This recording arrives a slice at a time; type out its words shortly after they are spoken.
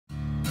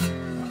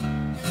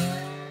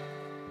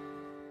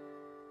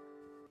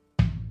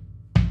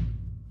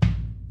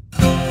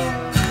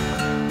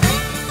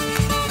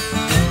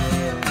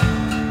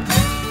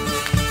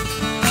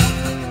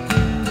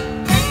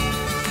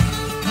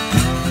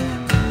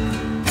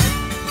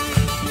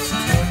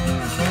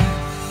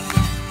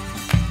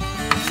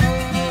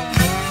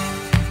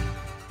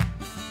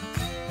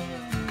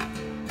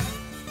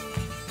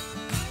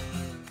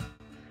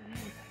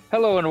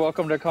Hello and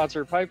welcome to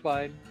Concert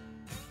Pipeline.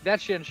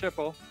 That's Jen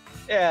Schipple.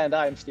 And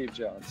I'm Steve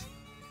Jones.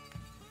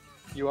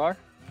 You are?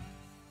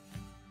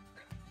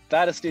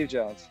 That is Steve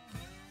Jones.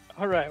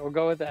 All right, we'll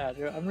go with that.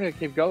 I'm going to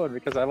keep going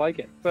because I like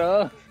it.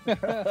 So,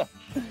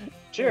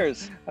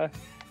 cheers.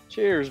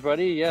 Cheers,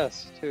 buddy.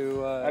 Yes,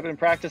 I've been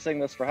practicing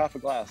this for half a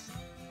glass.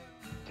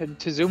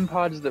 To Zoom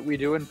pods that we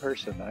do in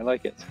person. I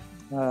like it.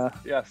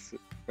 Yes,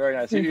 very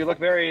nice. You look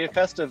very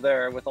festive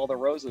there with all the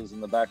roses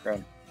in the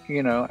background.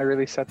 You know, I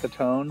really set the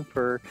tone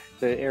for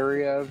the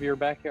area of your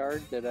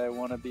backyard that I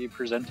want to be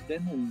presented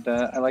in, and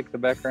I like the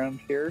background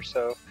here.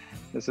 So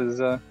this is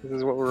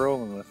what we're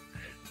rolling with.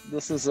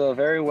 This is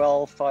very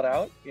well thought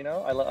out. You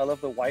know, I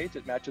love the white.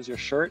 It matches your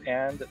shirt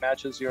and it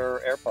matches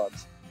your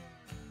AirPods.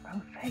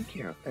 Oh, thank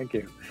you.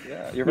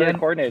 Yeah, you're very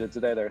coordinated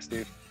today, there,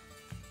 Steve.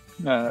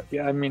 Yeah,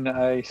 I mean,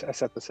 I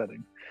set the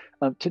setting.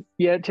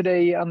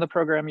 Today on the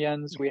program,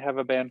 Jens, we have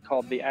a band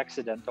called The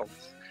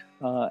Accidentals.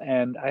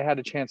 And I had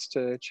a chance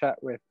to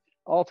chat with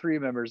all three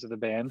members of the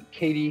band,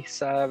 Katie,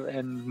 Sav,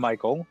 and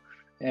Michael.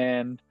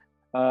 And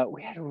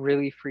we had a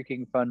really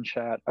freaking fun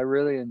chat. I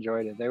really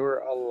enjoyed it. They were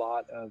a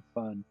lot of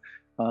fun.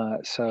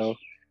 So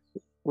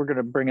we're going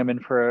to bring them in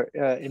for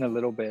in a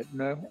little bit.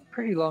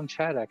 Pretty long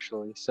chat,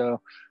 actually.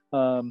 So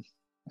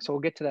we'll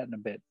get to that in a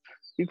bit.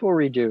 Before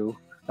we do,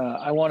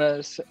 I want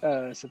to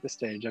set the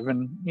stage.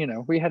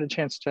 We had a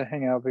chance to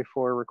hang out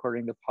before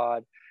recording the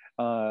pod.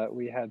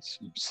 We had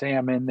some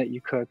salmon that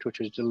you cooked, which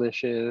was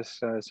delicious.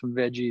 Some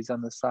veggies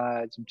on the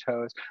side, some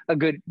toast. A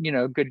good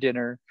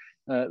dinner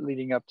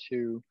leading up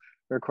to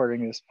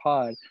recording this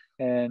pod,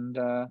 and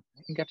I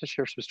got to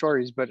share some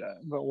stories. But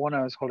one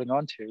I was holding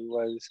on to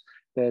was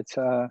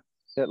that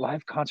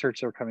live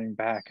concerts are coming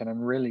back, and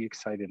I'm really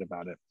excited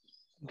about it.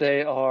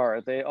 They are.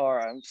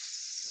 I'm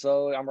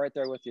right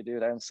there with you,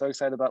 dude. I'm so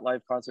excited about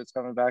live concerts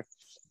coming back.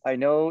 I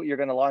know you're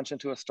going to launch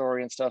into a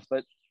story and stuff,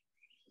 but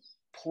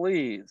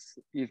please,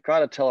 you've got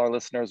to tell our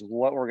listeners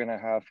what we're going to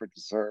have for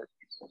dessert.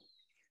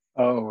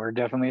 Oh, we're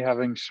definitely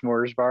having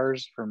s'mores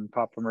bars from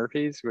Papa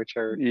Murphy's, which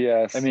are,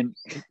 yes. I mean,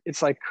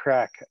 it's like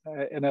crack.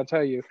 And I'll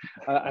tell you,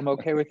 I'm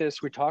okay with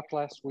this. We talked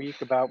last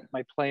week about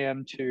my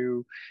plan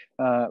to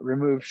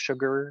remove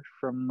sugar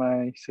from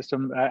my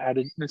system,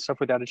 added stuff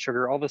with added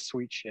sugar, all the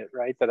sweet shit,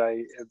 right, that I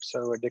am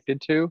so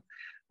addicted to.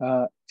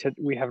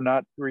 We have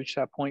not reached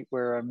that point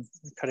where I'm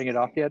cutting it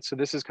off yet. So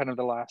this is kind of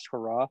the last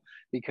hurrah,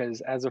 because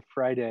as of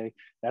Friday,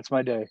 that's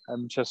my day.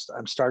 I'm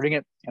starting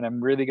it, and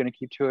I'm really going to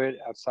keep to it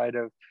outside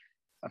of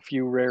a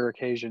few rare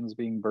occasions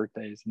being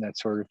birthdays and that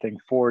sort of thing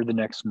for the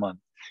next month.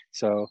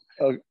 So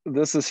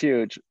this is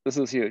huge.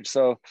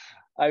 So,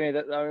 I mean,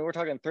 we're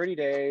talking 30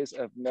 days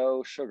of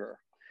no sugar.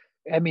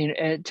 I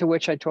mean, to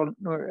which I told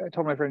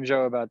my friend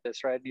Joe about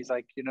this, right? And he's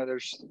like,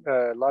 there's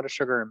a lot of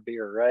sugar in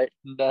beer, right?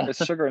 And, there's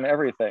sugar in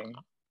everything.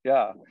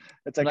 Yeah,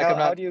 it's like,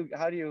 how do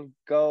you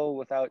go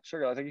without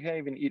sugar? I think you can't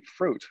even eat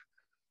fruit.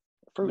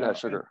 Fruit has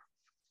sugar.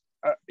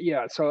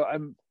 Yeah, so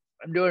I'm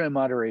doing it in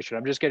moderation.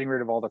 I'm just getting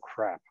rid of all the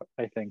crap,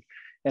 I think.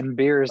 And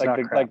beer is not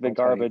crap, like the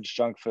garbage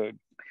junk food.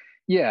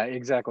 Yeah,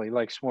 exactly.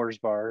 Like s'mores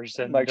bars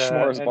and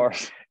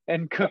bars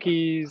and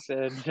cookies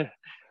and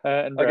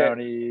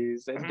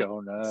brownies and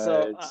donuts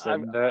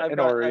and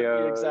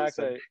Oreos.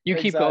 Exactly. You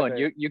keep going.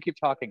 You keep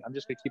talking. I'm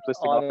just gonna keep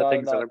listing off the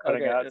things that I'm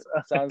cutting out.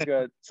 Sounds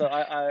good. So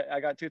I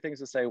got two things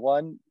to say.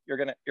 One,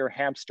 you're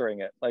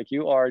hamstering it. Like,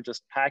 you are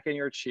just packing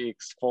your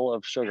cheeks full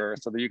of sugar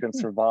so that you can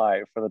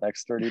survive for the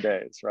next 30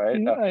 days, right?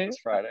 It's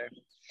Friday,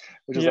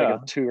 which is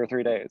like in 2 or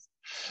 3 days.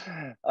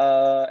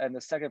 And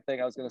the second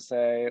thing I was going to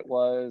say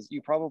was,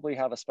 you probably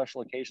have a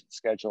special occasion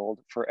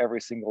scheduled for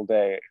every single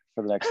day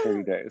for the next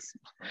 30 days.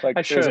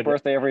 Like, there's a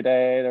birthday every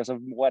day, there's a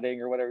wedding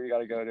or whatever you got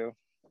to go to.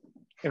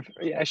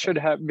 I should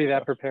be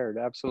that prepared.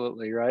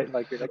 Absolutely, right?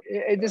 Like,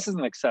 this is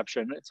an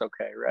exception. It's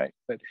okay, right?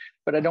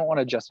 But I don't want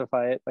to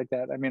justify it like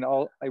that. I mean,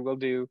 I will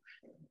do.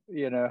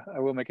 I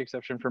will make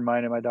exception for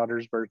mine and my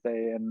daughter's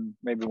birthday and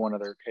maybe one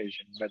other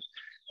occasion.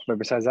 But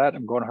besides that,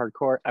 I'm going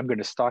hardcore. I'm going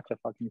to stock the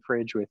fucking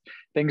fridge with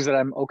things that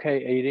I'm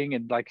okay eating,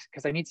 and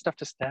because I need stuff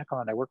to snack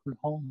on. I work from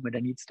home and I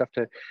need stuff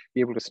to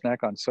be able to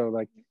snack on. So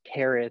like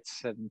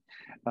carrots and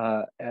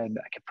I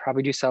could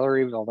probably do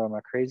celery, although I'm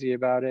not crazy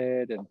about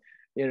it,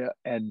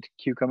 and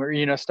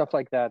cucumber, stuff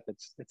like that.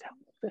 That's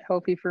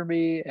healthy for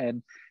me,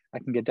 and I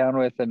can get down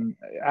with, and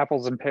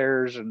apples and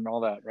pears and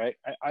all that, right?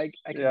 I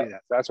can do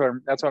that. That's what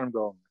I'm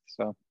going with.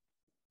 So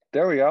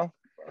there we go.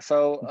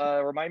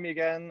 So remind me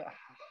again,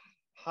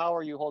 how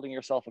are you holding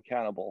yourself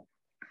accountable?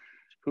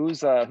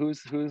 Who's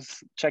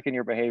checking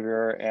your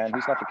behavior, and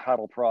who's got the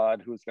cattle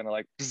prod? Who's gonna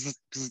like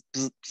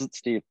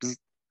Steve?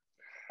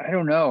 I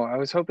don't know. I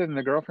was hoping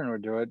the girlfriend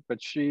would do it,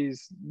 but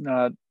she's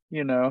not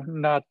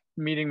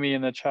meeting me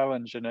in the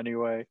challenge in any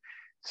way.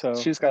 So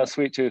she's got a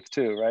sweet tooth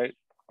too, right?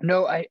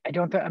 No, I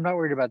don't. I'm not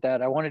worried about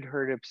that. I wanted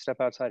her to step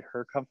outside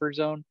her comfort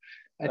zone.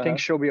 I think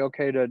she'll be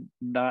okay to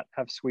not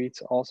have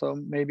sweets also,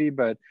 maybe,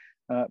 but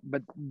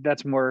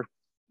that's more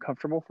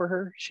comfortable for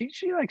her. She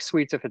likes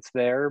sweets if it's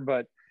there,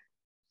 but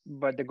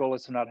but the goal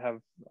is to not have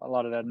a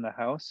lot of that in the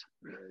house.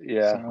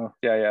 Yeah. So,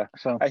 Yeah.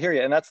 so I hear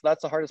you. And that's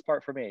the hardest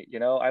part for me.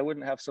 I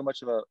wouldn't have so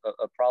much of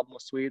a problem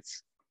with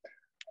sweets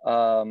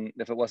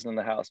if it wasn't in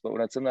the house. But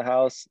when it's in the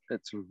house,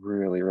 it's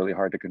really, really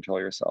hard to control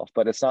yourself.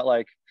 But it's not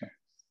like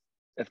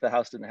if the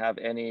house didn't have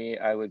any,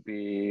 I would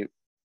be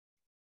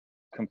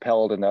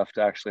compelled enough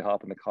to actually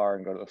hop in the car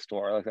and go to the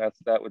store. Like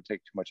that would take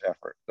too much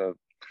effort.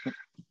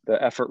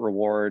 The effort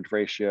reward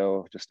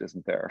ratio just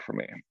isn't there for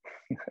me.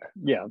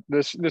 Yeah, the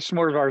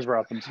s'mores bars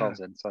brought themselves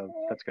in, so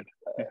that's good.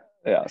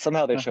 Yeah,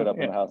 somehow they showed up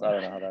in the house. I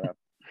don't know how that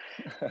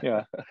happened.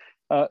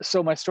 Yeah.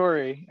 So my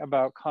story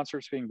about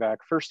concerts being back.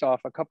 First off,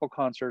 a couple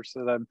concerts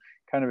that I'm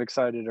kind of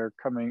excited are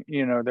coming.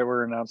 That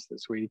were announced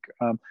this week.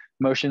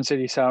 Motion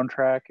City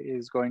Soundtrack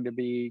is going to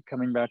be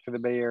coming back to the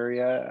Bay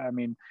Area. I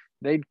mean,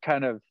 they'd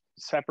kind of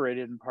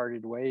separated and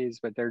parted ways,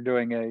 but they're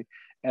doing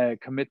a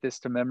Commit This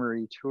to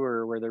Memory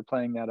tour where they're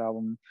playing that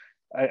album.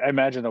 I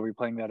imagine they'll be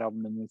playing that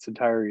album in its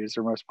entirety. It's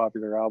their most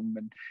popular album,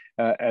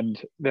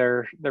 and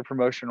their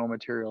promotional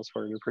materials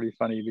for it are pretty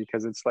funny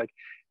because it's like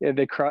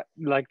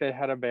they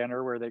had a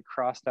banner where they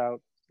crossed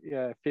out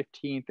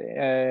 15th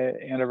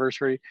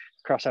anniversary,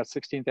 crossed out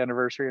 16th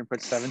anniversary, and put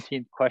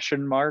 17th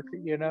question mark,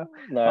 Nice.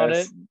 on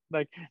it.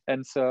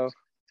 And so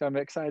I'm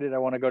excited. I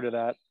want to go to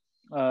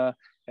that.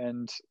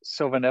 And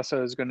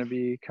Sylvanessa is going to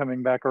be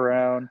coming back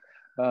around.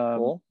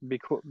 Cool. Be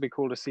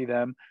cool to see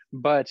them,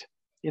 but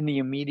in the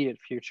immediate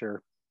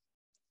future,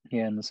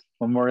 Jens,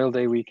 Memorial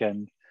Day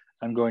weekend,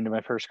 I'm going to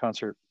my first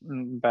concert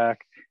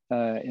back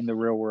in the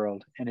real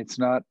world. And it's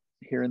not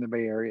here in the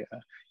Bay Area.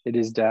 It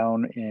is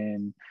down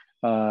in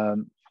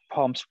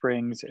Palm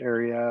Springs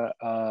area.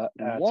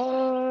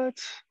 What?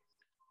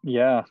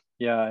 Yeah,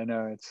 I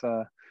know. It's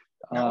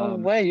no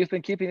way. You've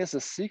been keeping this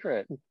a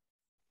secret.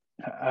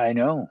 I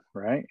know,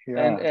 right?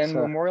 Yeah. And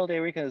Memorial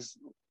Day weekend is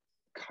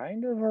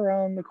kind of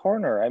around the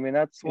corner. I mean,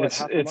 that's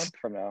half a month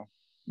from now.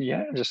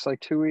 Yeah, just like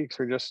 2 weeks.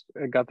 We just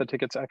got the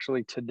tickets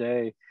actually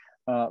today,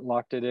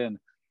 locked it in.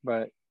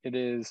 But it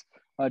is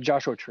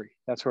Joshua Tree.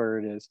 That's where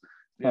it is.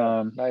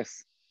 Yeah,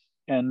 nice.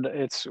 And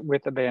it's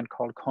with a band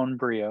called Con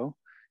Brio,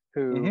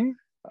 who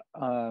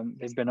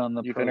they've been on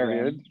the You've program.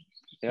 Interviewed.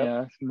 Yep.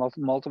 Yeah,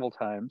 multiple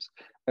times.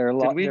 Did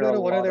we go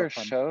to one of their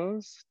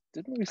shows?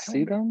 Didn't we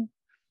see them?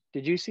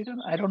 Did you see them?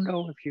 I don't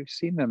know if you've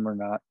seen them or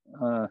not.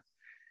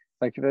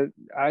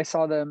 I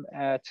saw them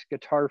at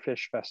Guitar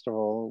Fish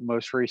Festival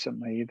most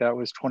recently. That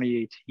was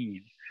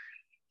 2018.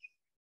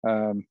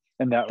 And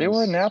they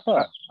were in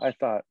Napa. I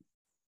thought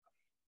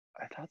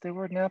they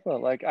were in Napa.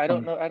 Like, I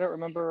don't know. I don't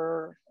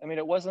remember. I mean,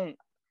 it wasn't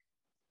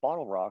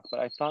Bottle Rock,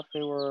 but I thought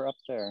they were up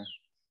there.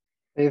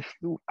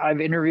 I've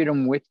interviewed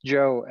them with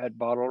Joe at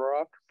Bottle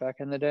Rock back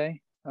in the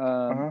day.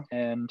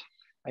 And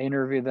I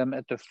interviewed them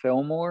at the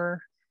Fillmore.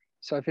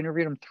 So I've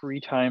interviewed them 3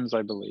 times,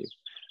 I believe.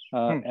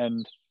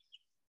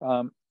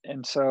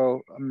 And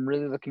so I'm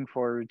really looking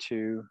forward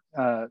to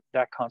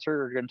that concert.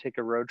 We're going to take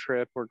a road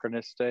trip. We're going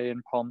to stay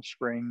in Palm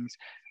Springs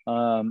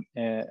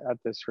at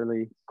this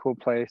really cool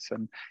place.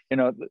 And,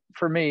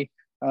 for me,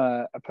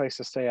 a place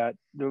to stay at,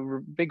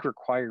 the big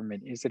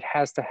requirement is it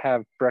has to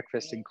have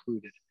breakfast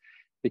included,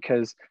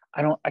 because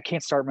I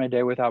can't start my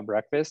day without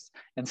breakfast.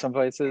 And some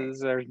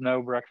places there's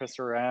no breakfast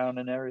around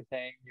and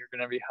everything. You're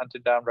going to be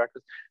hunted down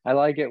breakfast. I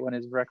like it when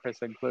it's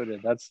breakfast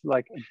included. That's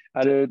like,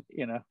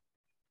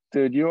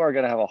 Dude, you are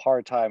going to have a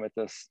hard time at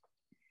this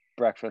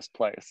breakfast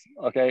place.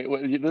 Okay.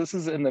 This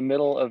is in the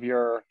middle of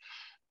your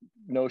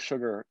no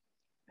sugar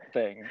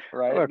thing,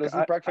 right? Look, this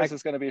breakfast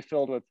is going to be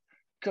filled with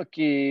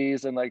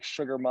cookies and like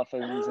sugar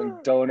muffins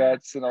and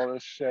donuts and all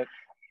this shit.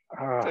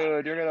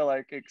 Dude, you're going to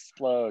like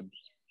explode.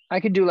 I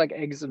could do like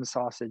eggs and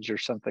sausage or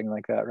something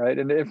like that, right?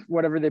 And if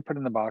whatever they put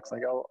in the box,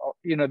 like,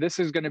 this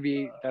is going to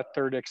be that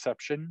third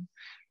exception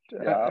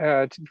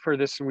for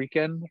this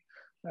weekend.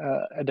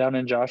 Down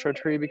in Joshua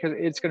Tree, because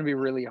it's going to be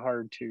really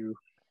hard to.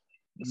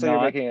 So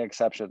you're making an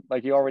exception.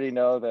 Like, you already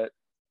know that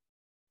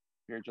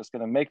you're just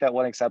going to make that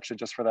one exception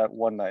just for that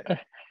one night.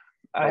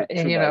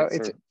 It's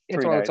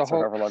a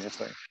whole. However long this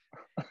thing.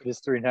 It is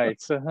 3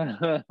 nights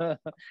that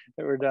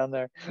we're down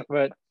there,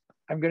 but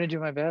I'm going to do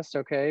my best.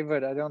 Okay,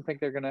 but I don't think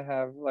they're going to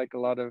have like a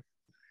lot of.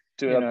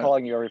 Dude, I'm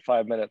calling you every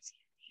 5 minutes.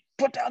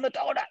 Put down the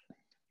donut.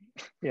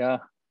 Yeah.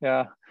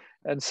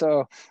 And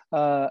so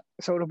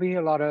it'll be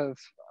a lot of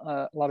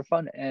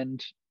fun.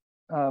 And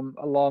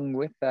along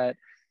with that,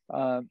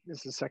 this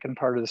is the second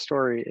part of the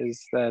story,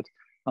 is that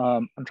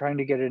I'm trying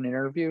to get an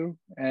interview.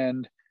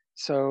 And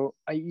so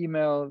I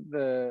emailed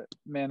the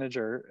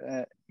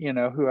manager,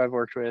 who I've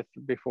worked with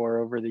before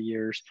over the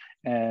years.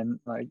 And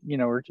he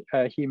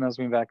emails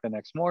me back the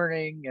next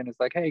morning and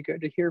it's like, hey,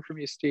 good to hear from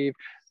you, Steve.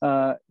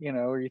 Are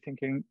you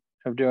thinking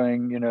of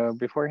doing,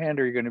 beforehand,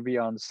 are you going to be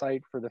on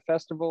site for the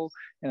festival?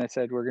 And I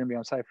said, we're going to be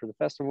on site for the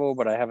festival,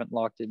 but I haven't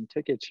locked in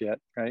tickets yet.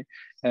 Right.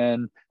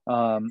 And,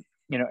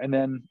 and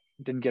then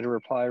didn't get a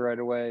reply right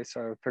away.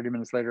 So 30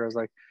 minutes later, I was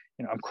like,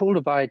 I'm cool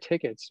to buy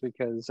tickets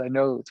because I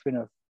know it's been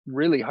a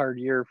really hard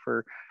year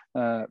for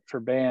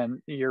for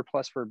year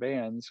plus for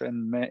bands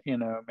and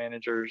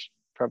managers,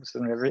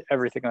 purposes and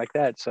everything like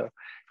that. So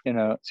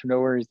so no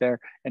worries there.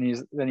 And he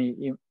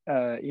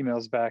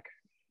emails back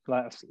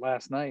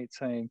last night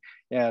saying,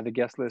 yeah, the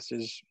guest list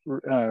is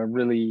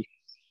really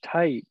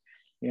tight.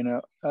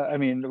 I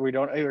mean, we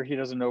don't, or he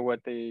doesn't know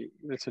what the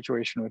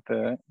situation with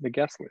the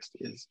guest list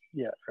is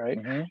yet, right?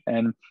 Mm-hmm.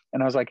 And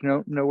I was like,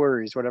 no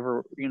worries,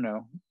 whatever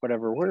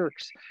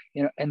works.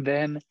 And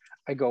then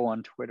I go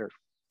on Twitter,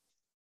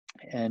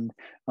 and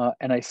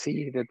I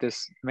see that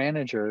this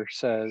manager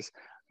says,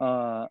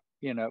 I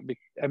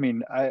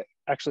mean,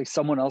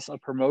 someone else, a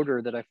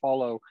promoter that I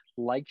follow,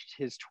 liked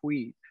his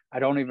tweet. I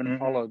don't even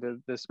follow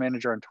this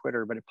manager on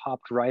Twitter, but it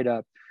popped right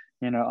up,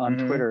 on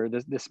Twitter,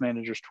 this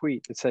manager's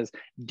tweet that says,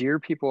 "Dear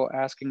people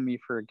asking me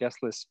for a guest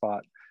list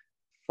spot,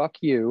 fuck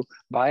you,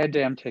 buy a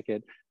damn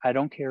ticket. I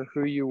don't care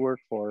who you work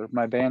for.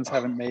 My bands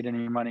haven't made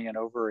any money in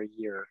over a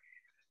year."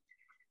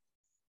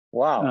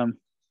 Wow.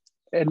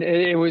 And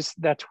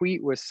that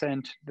tweet was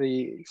sent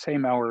the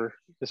same hour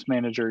this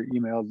manager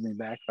emailed me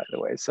back, by the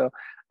way. So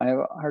I have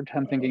a hard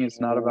time thinking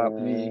it's not about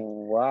me.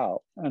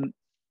 Wow. And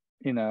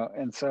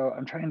and so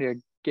I'm trying to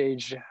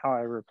gauge how I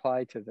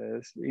reply to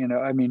this.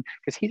 I mean,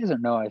 because he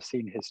doesn't know I've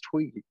seen his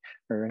tweet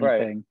or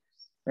anything,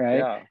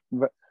 right?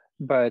 Yeah.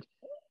 But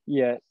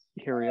yet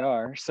here we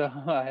are. So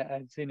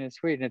I've seen his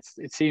tweet, and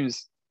it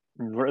seems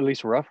at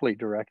least roughly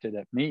directed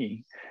at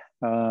me.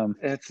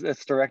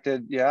 It's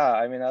directed, yeah.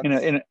 I mean,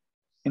 that's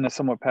in a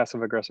somewhat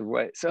passive aggressive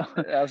way. So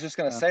I was just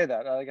gonna say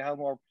that. Like, how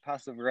more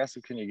passive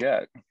aggressive can you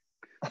get?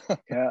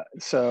 Yeah.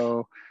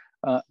 So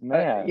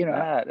man,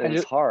 that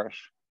is harsh.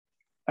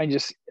 I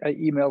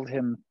emailed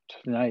him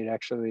tonight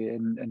actually,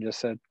 and just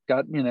said,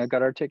 got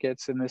our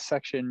tickets in this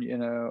section,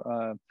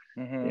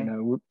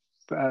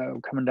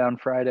 coming down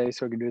Friday,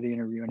 so we can do the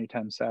interview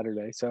anytime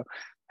Saturday. So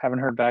haven't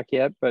heard back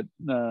yet, but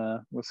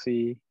we'll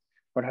see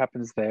what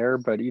happens there.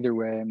 But either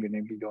way, I'm going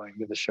to be going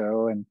to the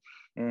show and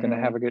going to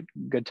have a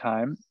good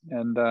time,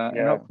 and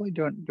hopefully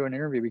do an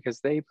interview, because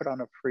they put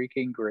on a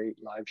freaking great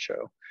live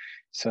show.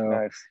 So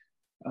nice.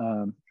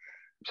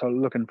 So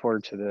looking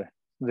forward to the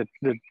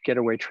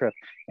getaway trip.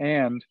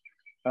 And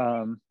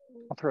I'll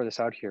throw this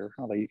out here,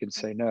 although you can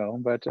say no,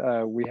 but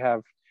we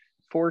have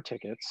 4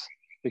 tickets,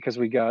 because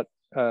we got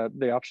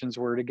the options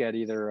were to get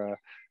either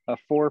a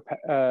 4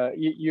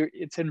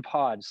 it's in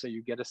pods, so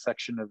you get a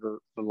section of the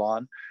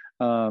lawn,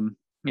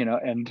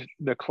 and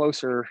the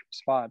closer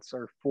spots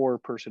are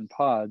 4-person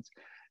pods,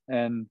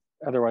 and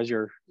otherwise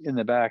you're in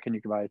the back, and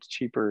you can buy a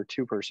cheaper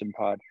 2-person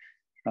pod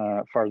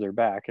farther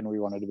back, and we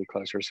wanted to be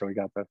closer, so we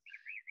got the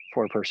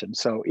 4-person.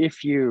 So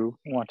if you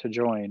want to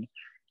join,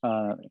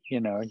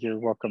 you're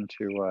welcome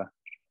to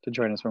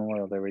join us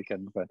Memorial Day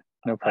weekend, but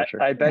no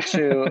pressure. I bet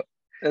you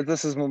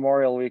this is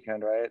Memorial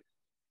weekend, right?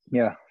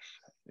 Yeah.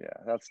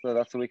 That's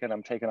the weekend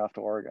I'm taking off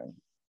to Oregon.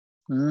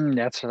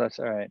 That's all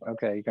right.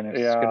 Okay, you're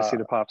gonna see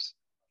the pops.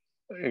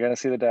 You're gonna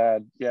see the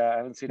dad. Yeah, I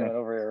haven't seen him in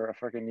over a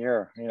freaking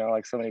year.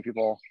 Like so many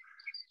people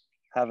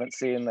haven't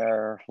seen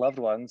their loved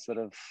ones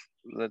that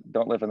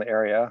don't live in the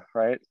area,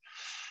 right?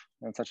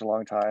 In such a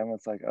long time.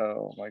 It's like,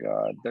 oh my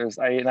God.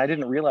 I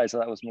didn't realize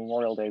that was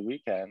Memorial Day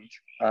weekend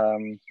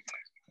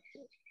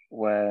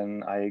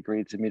when I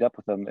agreed to meet up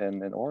with them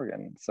in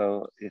Oregon.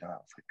 So, I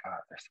was like, God,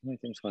 there's so many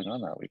things going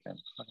on that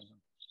weekend.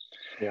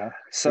 Yeah.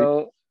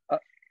 So,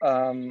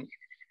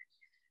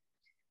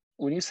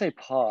 when you say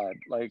pod,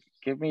 like,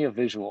 give me a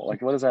visual.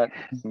 Like, what does that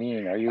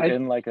mean? Are you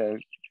in like a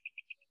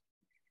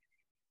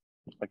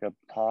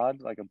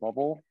pod, like a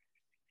bubble?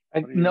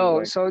 No,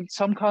 like? So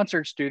some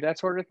concerts do that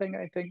sort of thing,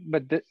 I think.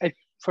 But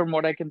from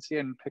what I can see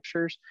in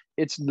pictures,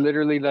 it's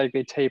literally like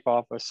they tape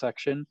off a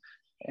section,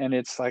 and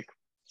it's like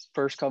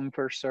first come,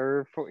 first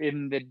serve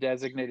in the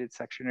designated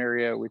section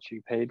area which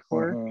you paid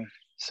for.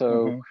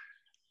 So,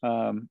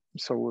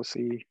 so we'll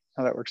see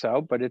how that works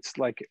out. But it's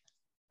like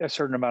a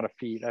certain amount of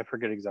feet. I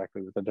forget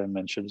exactly what the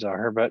dimensions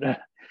are, but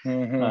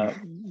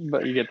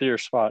but you get to your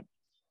spot.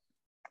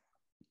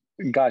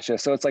 Gotcha.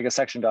 So it's like a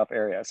sectioned off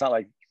area. It's not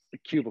like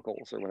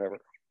cubicles or whatever.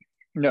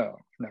 No.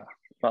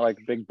 It's not like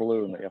a big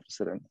balloon that you have to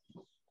sit in.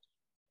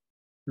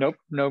 Nope.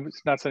 No,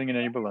 it's not sitting in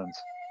any balloons.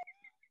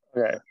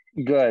 Okay,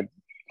 good.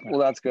 Well,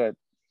 that's good.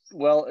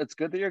 Well, it's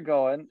good that you're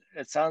going.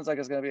 It sounds like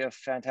it's going to be a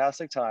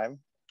fantastic time.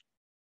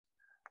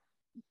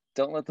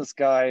 Don't let this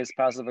guy's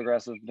passive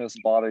aggressiveness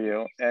bother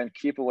you, and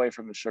keep away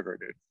from the sugar,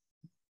 dude.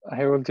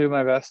 I will do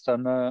my best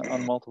on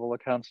multiple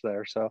accounts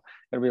there. So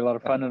it'll be a lot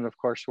of fun. And of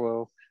course,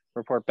 we'll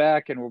report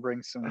back, and we'll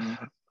bring some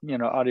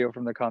audio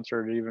from the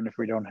concert, even if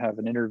we don't have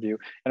an interview.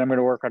 And I'm going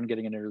to work on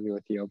getting an interview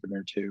with the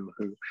opener too,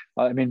 who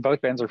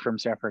both bands are from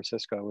San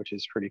Francisco, which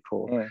is pretty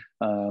cool.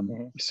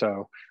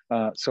 So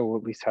we'll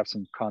at least have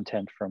some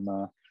content from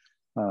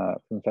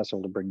the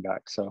festival to bring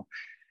back. So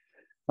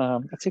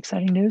that's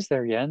exciting news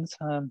there, Jens.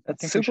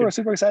 That's super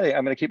exciting.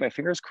 I'm going to keep my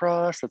fingers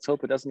crossed. Let's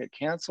hope it doesn't get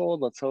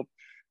canceled. Let's hope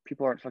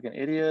people aren't fucking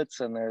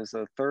idiots and there's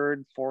a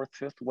 3rd, 4th,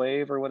 5th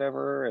wave or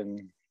whatever.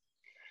 And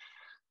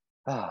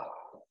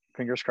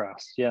fingers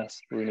crossed. Yes,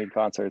 we need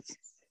concerts.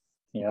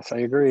 Yes, I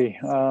agree.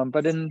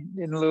 But in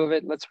lieu of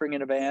it, let's bring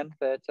in a band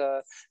that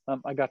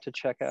I got to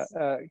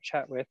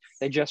chat with.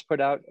 They just put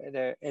out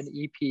an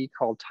EP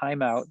called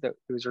Timeout that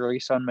was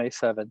released on May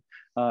 7th.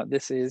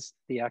 This is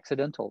The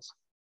Accidentals.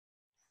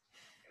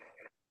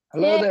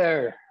 Hello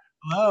there.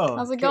 Hello.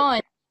 How's it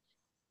going?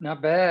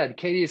 Not bad.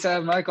 Katie,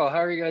 Sam, Michael, how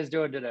are you guys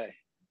doing today?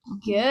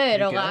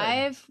 Good.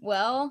 Alive.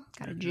 Well,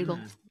 gotta jiggle.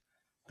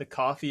 The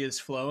coffee is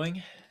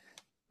flowing.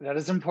 That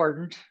is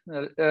important.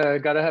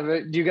 Gotta have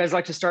it. Do you guys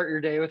like to start your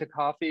day with a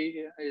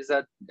coffee?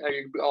 Are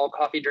you all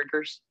coffee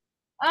drinkers?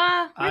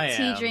 We're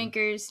tea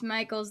drinkers.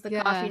 Michael's the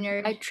coffee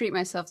nerd. I treat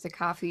myself to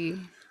coffee.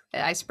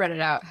 I spread it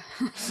out.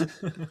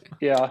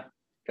 Yeah.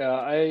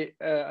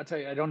 I'll tell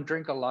you, I don't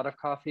drink a lot of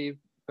coffee.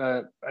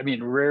 I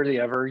mean, rarely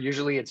ever.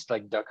 Usually it's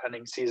like duck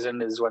hunting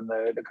season is when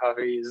the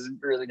coffee is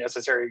really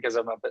necessary because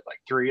I'm up at like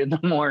 3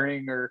 a.m.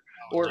 or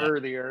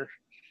earlier,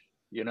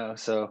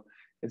 so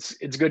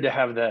it's good to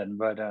have then,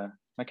 but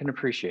I can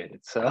appreciate it.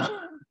 So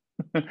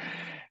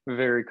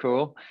very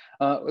cool.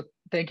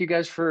 Thank you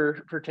guys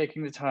for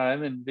taking the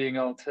time and being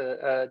all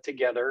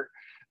together.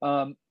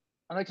 I'd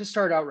like to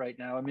start out right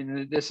now. I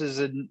mean, this is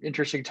an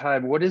interesting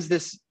time. What is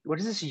this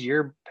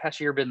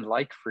past year been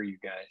like for you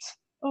guys?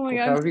 Oh my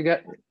God. How have you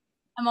got?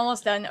 I'm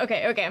almost done.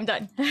 Okay, I'm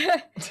done.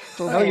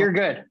 Oh, you're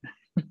good.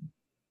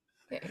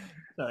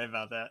 Sorry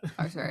about that.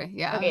 Oh, sorry.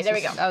 Yeah. Okay, there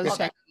we go. I was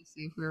checking to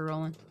see if we were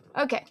rolling.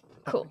 Okay,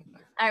 cool.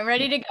 I'm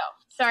ready to go.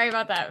 Sorry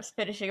about that. I was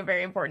finishing a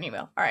very important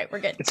email. All right, we're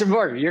good. It's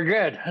important. You're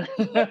good.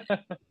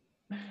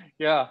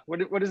 Yeah.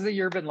 What has the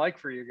year been like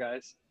for you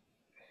guys?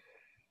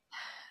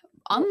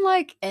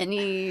 Unlike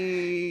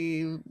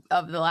any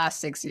of the last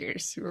 6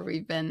 years where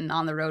we've been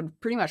on the road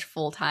pretty much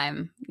full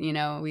time,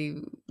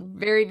 we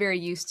very, very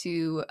used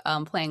to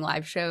playing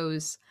live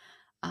shows,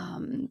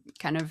 kind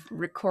of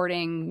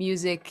recording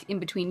music in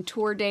between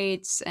tour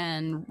dates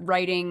and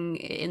writing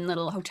in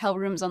little hotel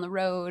rooms on the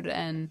road.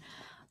 And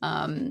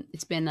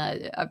it's been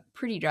a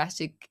pretty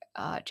drastic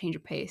change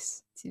of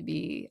pace to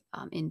be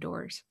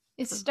indoors.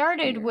 It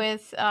started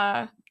with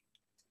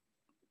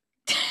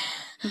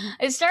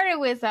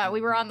we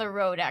were on the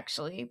road,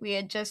 actually. We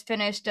had just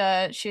finished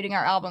shooting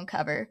our album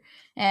cover,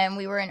 and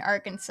we were in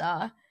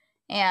Arkansas,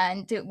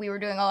 and we were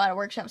doing a lot of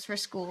workshops for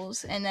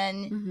schools. And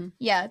then,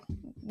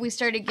 we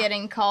started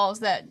getting calls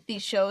that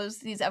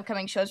these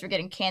upcoming shows were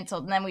getting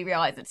canceled. And then we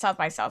realized that South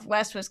by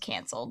Southwest was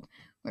canceled.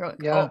 We were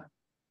like, oh,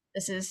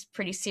 this is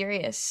pretty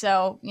serious.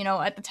 So,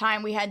 at the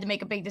time we had to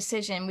make a big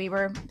decision. We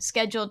were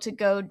scheduled to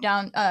go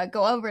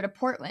over to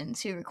Portland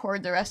to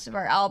record the rest of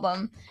our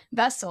album,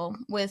 Vessel,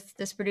 with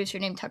this producer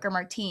named Tucker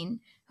Martine,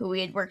 who we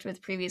had worked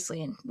with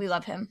previously, and we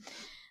love him.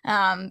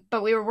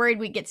 But we were worried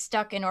we'd get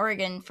stuck in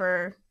Oregon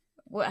for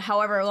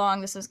however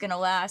long this was going to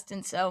last.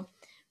 And so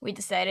we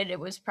decided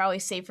it was probably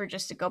safer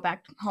just to go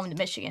back home to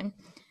Michigan.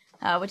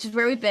 Which is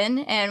where we've been,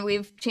 and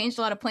we've changed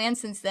a lot of plans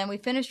since then. We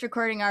finished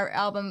recording our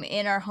album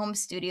in our home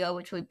studio,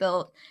 which we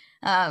built.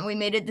 We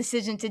made a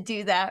decision to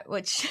do that,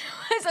 which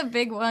was a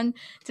big one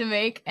to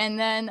make. And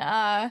then,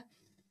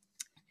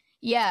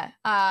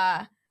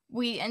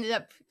 we ended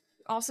up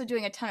also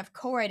doing a ton of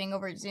co-writing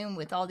over Zoom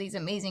with all these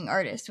amazing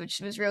artists, which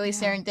was really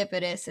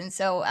serendipitous. And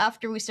so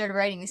after we started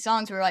writing these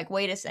songs, we were like,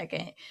 wait a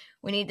second,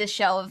 we need to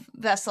shelve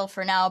Vessel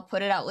for now,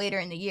 put it out later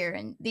in the year.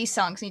 And these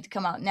songs need to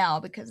come out now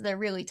because they're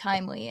really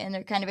timely and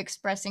they're kind of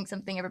expressing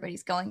something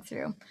everybody's going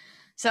through.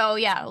 So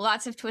yeah,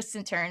 lots of twists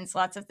and turns,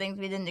 lots of things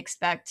we didn't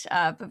expect,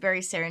 but very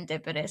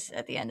serendipitous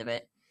at the end of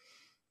it.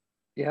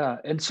 Yeah.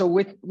 And so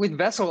with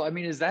Vessel, I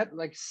mean, is that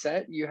like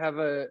set? You have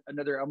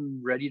another album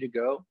ready to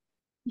go?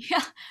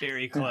 Yeah.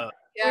 Very close.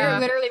 Yeah. We're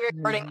literally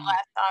recording the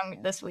last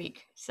song this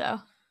week.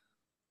 So.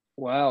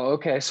 Wow.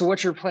 Okay. So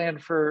what's your plan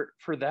for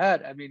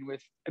that? I mean,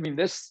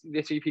 this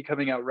EP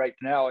coming out right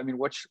now, I mean,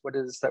 what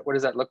does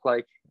that look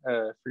like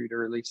for you to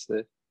release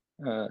the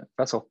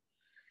Vessel?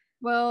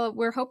 Well,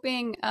 we're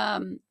hoping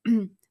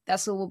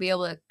Vessel will be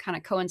able to kind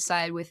of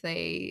coincide with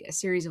a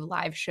series of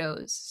live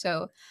shows.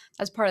 So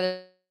that's part of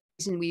the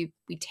reason we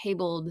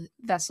tabled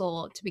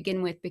Vessel to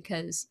begin with,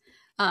 because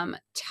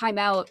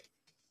Timeout,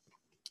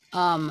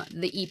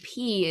 the EP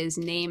is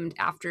named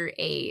after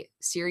a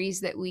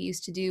series that we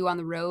used to do on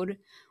the road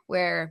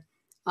where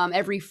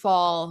every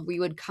fall we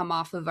would come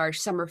off of our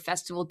summer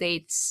festival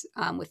dates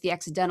with the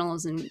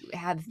Accidentals and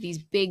have these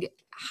big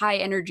high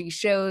energy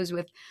shows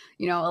with,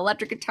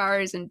 electric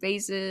guitars and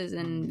basses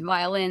and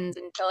violins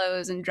and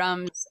cellos and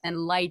drums and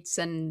lights.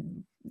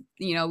 And,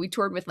 we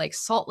toured with like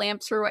salt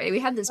lamps we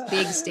had this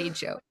big stage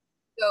show.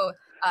 So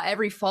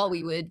every fall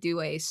we would do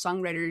a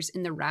Songwriters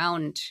in the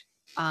Round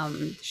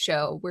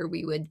show where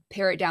we would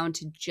pare it down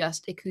to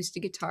just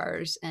acoustic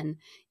guitars and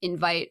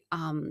invite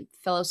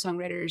fellow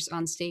songwriters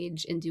on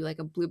stage and do like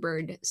a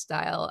Bluebird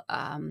style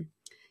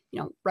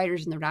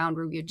writers in the round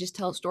where we would just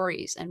tell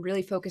stories and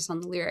really focus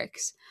on the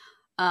lyrics.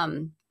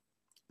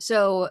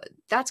 So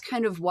that's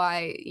kind of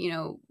why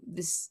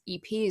this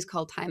EP is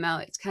called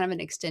Timeout. It's kind of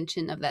an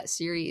extension of that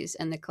series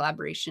and the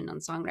collaboration on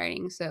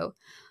songwriting. So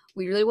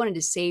we really wanted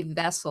to save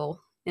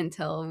Vessel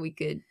until we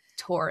could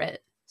tour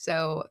it.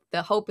 So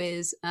the hope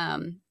is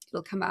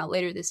it'll come out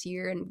later this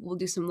year, and we'll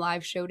do some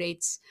live show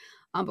dates.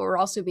 But we're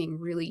also being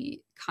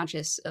really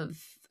conscious of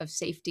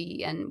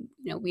safety, and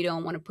we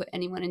don't want to put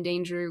anyone in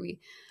danger. We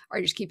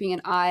are just keeping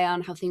an eye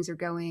on how things are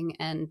going,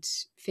 and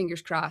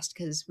fingers crossed,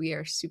 because we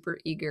are super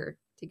eager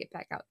to get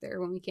back out there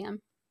when we can.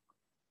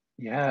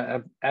 Yeah,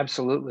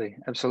 absolutely.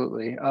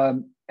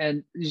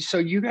 And so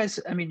you guys,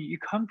 I mean, you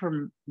come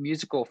from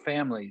musical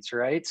families,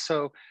 right?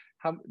 So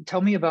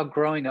tell me about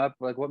growing up.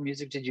 Like, what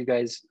music did you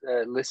guys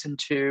listen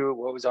to?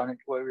 What was on it?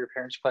 What were your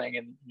parents playing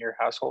in your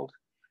household?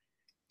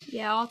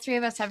 Yeah, all three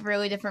of us have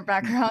really different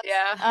backgrounds.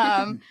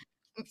 Yeah.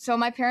 So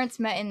my parents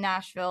met in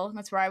Nashville.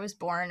 That's where I was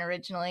born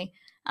originally.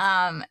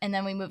 And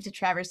then we moved to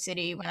Traverse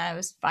City when I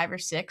was 5 or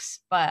 6.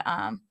 But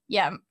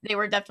yeah, they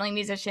were definitely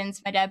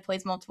musicians. My dad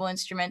plays multiple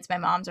instruments. My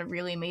mom's a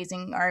really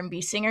amazing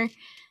R&B singer.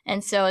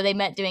 And so they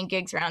met doing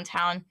gigs around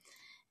town.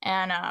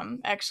 And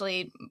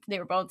actually, they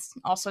were both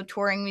also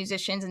touring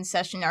musicians and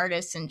session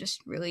artists, and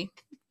just really,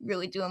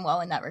 really doing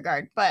well in that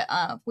regard. But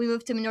we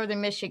moved to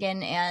northern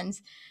Michigan, and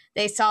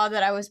they saw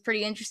that I was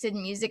pretty interested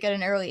in music at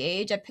an early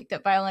age. I picked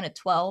up violin at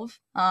 12.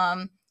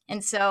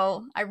 And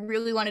so I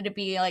really wanted to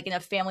be like in a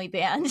family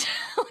band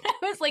when I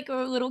was like a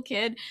little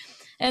kid.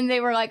 And they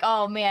were like,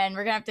 oh man,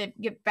 we're going to have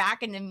to get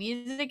back into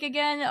music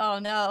again. Oh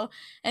no.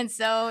 And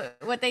so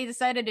what they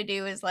decided to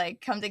do is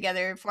like come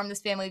together, form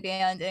this family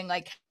band, and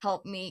like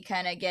help me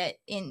kind of get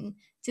into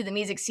the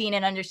music scene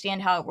and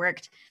understand how it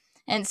worked.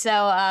 And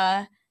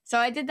so, so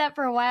I did that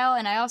for a while.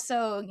 And I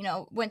also,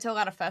 went to a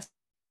lot of festivals.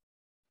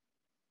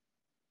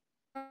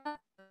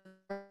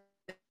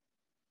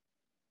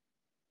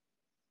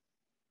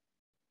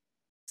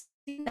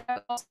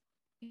 I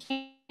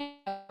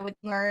would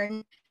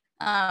learn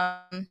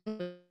come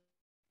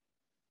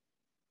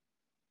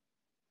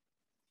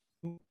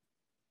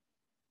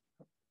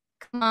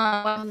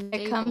on,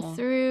 it come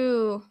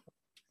through.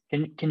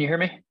 Can you hear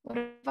me? What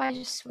if I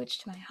just switch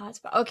to my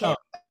hotspot? Okay.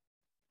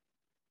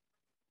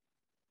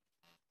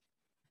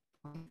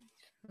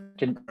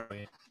 Can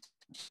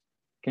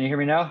you hear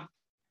me now?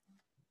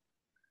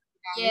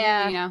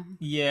 Yeah.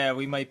 Yeah,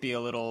 we might be a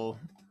little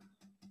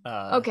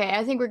okay,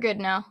 I think we're good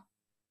now.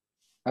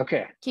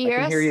 Okay. Can you hear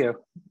us? I can hear you.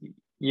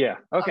 Yeah.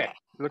 Okay.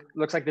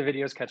 Looks like the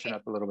video's catching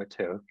up a little bit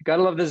too.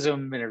 Gotta love the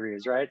Zoom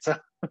interviews, right? So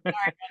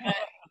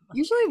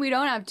usually we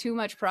don't have too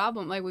much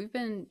problem. Like, we've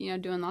been,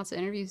 doing lots of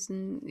interviews,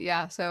 and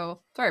yeah, so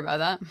sorry about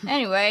that.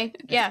 Anyway,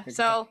 yeah,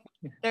 so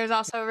there's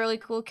also a really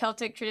cool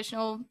Celtic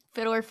traditional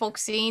fiddler folk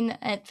scene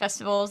at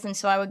festivals, and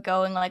so I would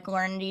go and like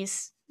learn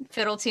these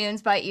fiddle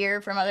tunes by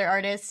ear from other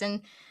artists.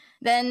 And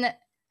then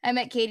I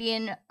met Katie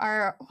in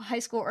our high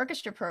school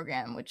orchestra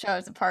program, which I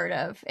was a part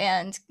of,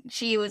 and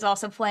she was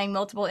also playing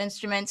multiple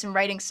instruments and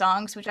writing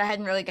songs, which I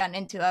hadn't really gotten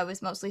into. I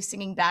was mostly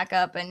singing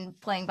backup and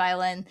playing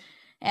violin,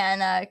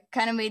 and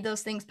kind of made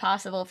those things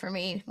possible for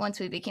me once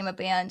we became a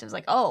band. I was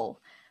like, oh,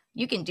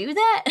 you can do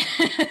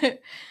that?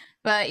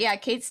 But yeah,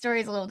 Kate's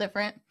story is a little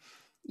different.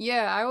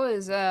 Yeah, I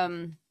was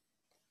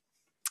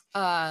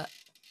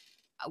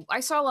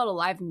I saw a lot of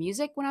live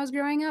music when I was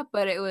growing up,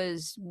 but it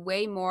was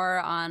way more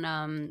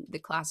on the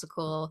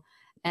classical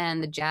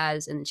and the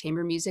jazz and the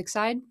chamber music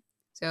side.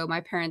 So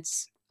my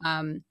parents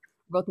were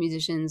both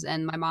musicians,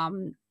 and my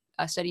mom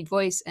studied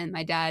voice, and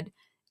my dad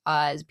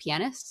is a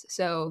pianist.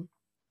 So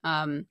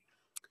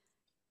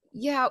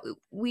yeah,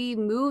 we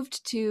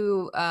moved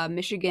to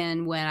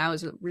Michigan when I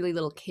was a really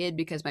little kid,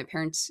 because my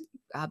parents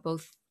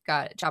both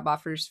got job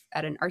offers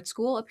at an art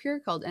school up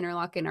here called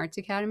Interlochen Arts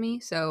Academy.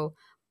 So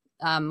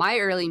my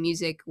early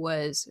music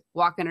was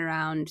walking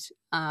around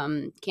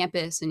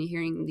campus and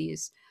hearing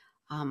these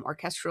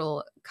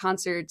orchestral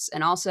concerts,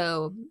 and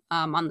also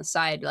on the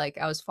side, like,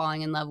 I was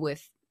falling in love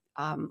with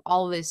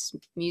all this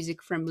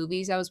music from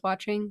movies I was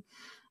watching.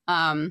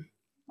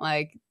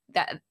 Like,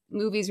 that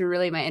movies were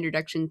really my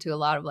introduction to a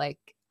lot of like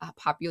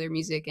popular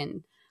music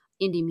and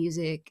indie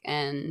music,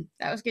 and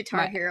that was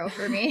Guitar Hero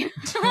for me.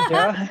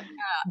 Yeah.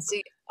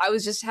 See, I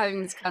was just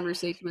having this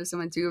conversation with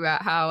someone too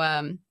about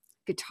how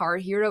Guitar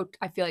Hero,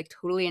 I feel like,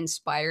 totally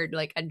inspired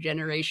like a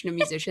generation of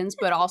musicians.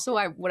 But also,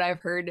 what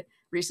I've heard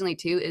recently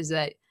too is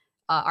that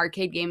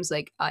arcade games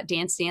like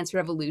Dance Dance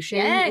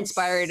Revolution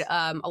inspired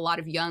a lot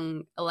of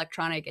young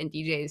electronic and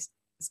DJs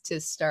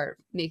to start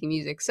making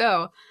music.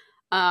 So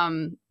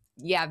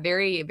yeah,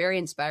 very, very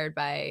inspired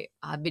by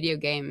video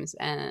games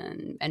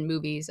and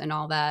movies and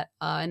all that.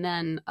 And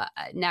then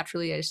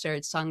naturally, I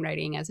started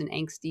songwriting as an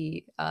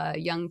angsty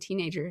young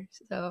teenager.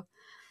 So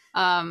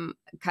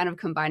kind of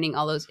combining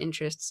all those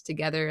interests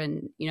together.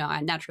 And,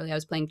 I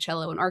was playing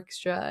cello and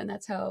orchestra, and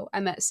that's how I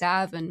met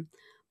Sav. And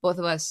both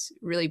of us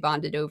really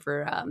bonded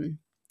over,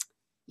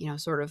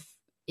 sort of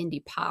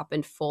indie pop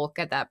and folk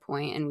at that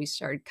point. And we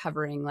started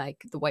covering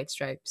like the White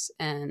Stripes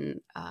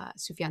and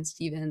Sufjan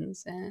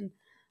Stevens. And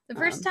the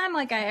first time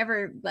like I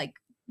ever like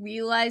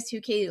realized who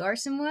Katie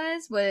Larson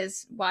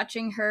was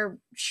watching her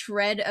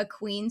shred a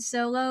Queen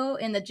solo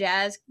in the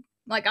jazz,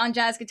 like on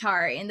jazz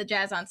guitar in the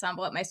jazz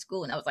ensemble at my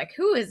school. And I was like,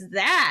 who is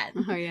that?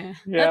 Oh yeah.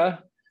 Yeah.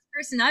 That's the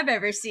first person I've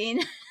ever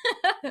seen.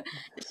 Did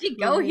she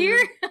go here?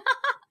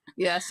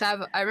 Yeah,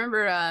 Sav, I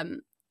remember I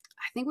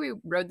think we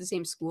rode the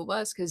same school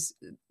bus because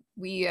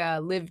we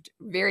lived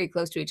very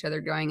close to each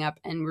other growing up,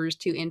 and we were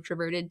just too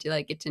introverted to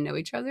like get to know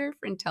each other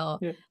until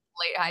late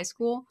high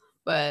school.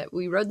 But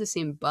we rode the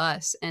same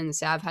bus, and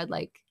Sav had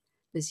like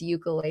this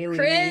ukulele.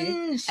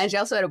 Cringe! And she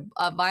also had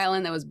a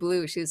violin that was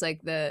blue. She was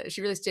like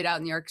she really stood out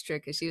in the orchestra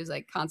because she was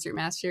like concert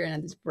master and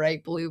had this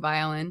bright blue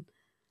violin.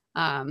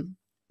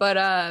 But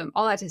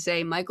all that to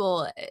say,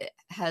 Michael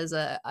has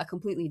a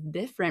completely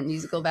different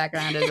musical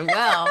background as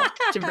well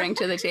to bring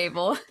to the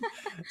table.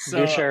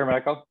 So, do share,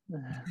 Michael.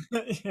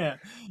 Yeah.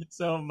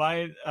 So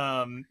my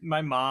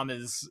mom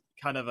is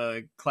kind of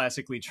a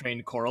classically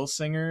trained choral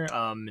singer,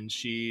 and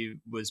she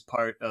was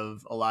part of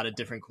a lot of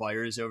different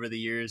choirs over the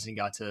years and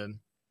got to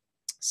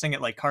sing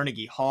at like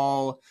Carnegie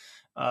Hall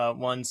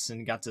once,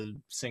 and got to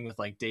sing with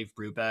like Dave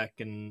Brubeck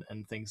and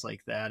things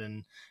like that.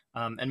 And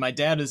my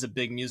dad is a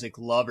big music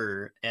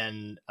lover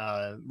and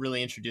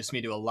really introduced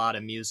me to a lot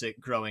of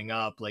music growing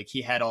up. Like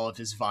he had all of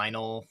his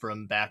vinyl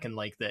from back in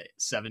like the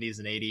 70s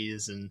and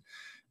 80s,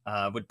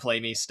 and would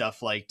play me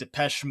stuff like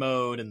Depeche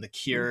Mode and The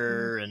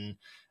Cure and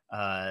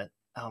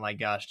oh my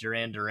gosh,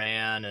 Duran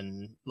Duran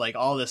and like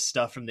all this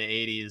stuff from the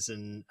 80s,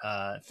 and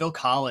Phil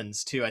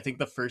Collins too. I think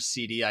the first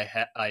CD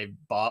I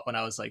bought when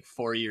I was like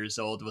 4 years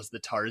old was the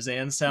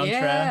Tarzan soundtrack.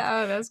 Yeah,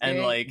 oh, that's great.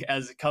 And like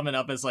as coming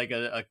up as like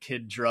a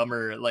kid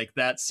drummer, like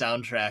that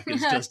soundtrack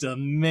is just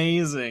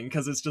amazing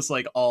because it's just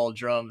like all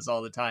drums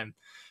all the time.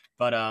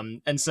 But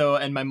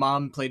and my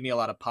mom played me a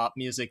lot of pop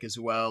music as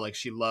well. Like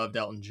she loved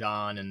Elton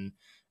John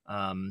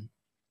and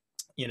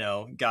you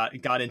know,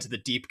 got into the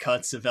deep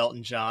cuts of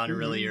Elton John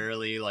really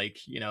early,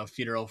 like, you know,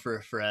 Funeral for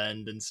a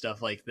Friend and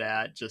stuff like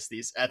that. Just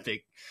these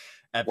epic.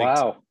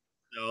 Wow.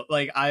 So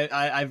like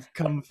I've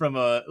come from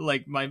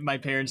like my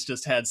parents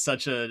just had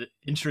such an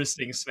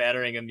interesting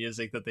smattering of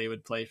music that they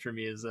would play for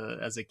me as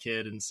a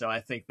kid. And so I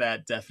think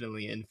that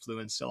definitely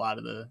influenced a lot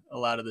of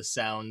the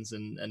sounds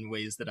and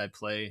ways that I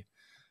play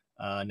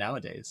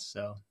nowadays.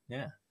 So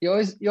yeah, you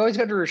always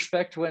got to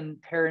respect when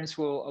parents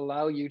will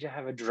allow you to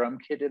have a drum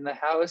kit in the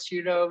house,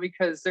 you know,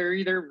 because they're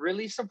either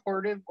really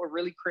supportive or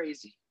really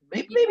crazy.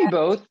 Maybe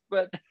both,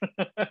 but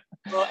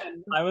well,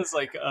 and I was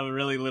like a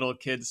really little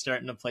kid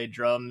starting to play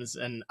drums,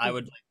 and I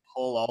would like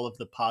pull all of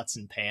the pots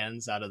and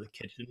pans out of the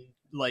kitchen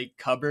like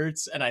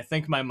cupboards, and I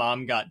think my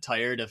mom got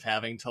tired of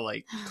having to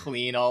like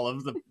clean all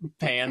of the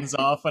pans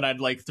off when I'd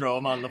like throw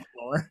them on the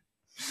floor.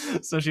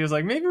 So she was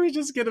like, maybe we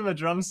just get him a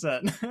drum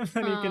set and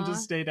then he can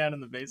just stay down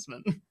in the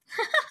basement.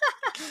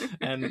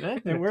 And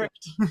it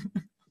worked.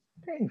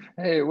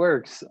 Hey, it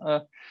works.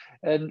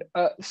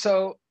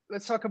 So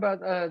let's talk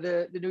about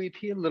the new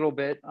EP a little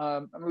bit.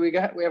 I mean, we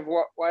have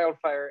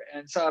Wildfire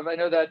and Sav. I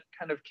know that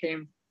kind of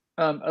came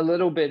a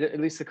little bit, at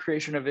least the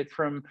creation of it,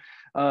 from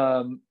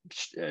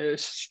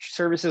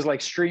services like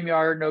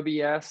StreamYard and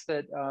OBS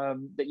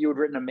that you had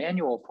written a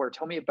manual for.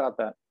 Tell me about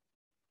that.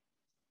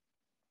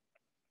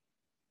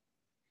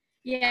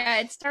 Yeah,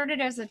 it started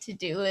as a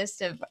to-do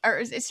list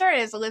it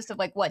started as a list of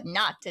like what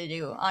not to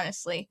do,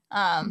 honestly.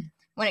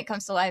 When it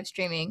comes to live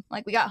streaming,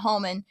 like we got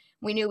home and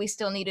we knew we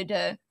still needed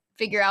to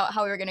figure out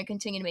how we were going to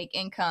continue to make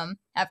income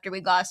after we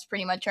lost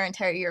pretty much our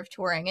entire year of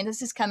touring. And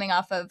this is coming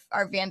off of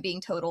our van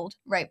being totaled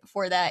right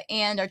before that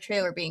and our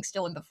trailer being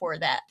stolen before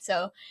that.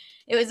 So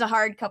it was a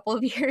hard couple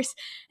of years.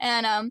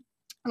 And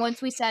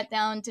once we sat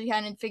down to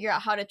kind of figure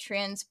out how to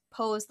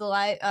transpose the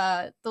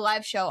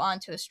live show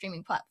onto a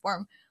streaming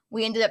platform,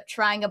 we ended up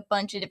trying a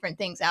bunch of different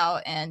things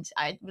out, and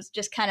I was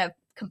just kind of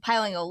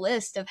compiling a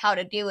list of how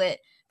to do it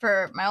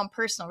for my own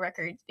personal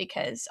records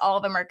because all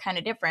of them are kind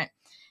of different.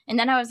 And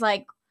then I was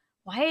like,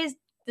 why is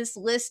this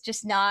list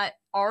just not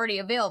already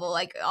available?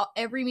 Like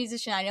every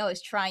musician I know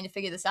is trying to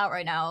figure this out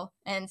right now.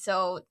 And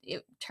so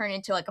it turned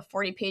into like a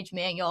 40-page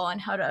manual on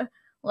how to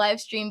live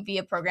stream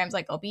via programs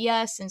like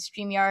OBS and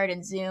StreamYard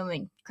and Zoom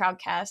and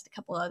Crowdcast, a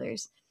couple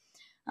others.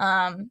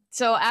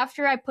 So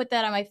after I put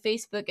that on my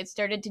Facebook, it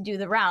started to do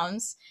the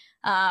rounds.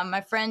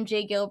 My friend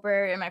Jay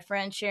Gilbert and my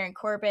friend Sharon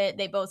Corbett,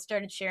 they both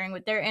started sharing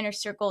with their inner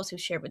circles, who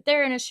shared with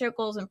their inner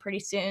circles. And pretty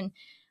soon,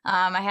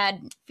 I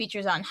had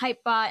features on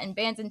Hypebot and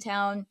Bands in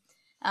Town.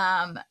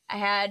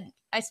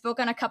 I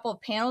spoke on a couple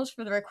of panels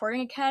for the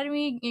Recording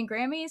Academy and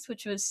Grammys,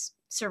 which was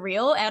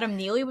surreal. Adam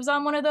Neely was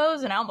on one of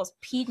those, and I almost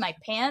peed my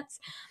pants.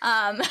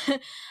 And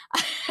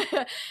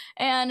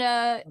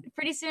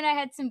pretty soon I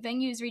had some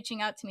venues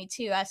reaching out to me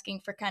too,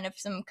 asking for kind of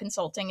some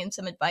consulting and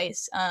some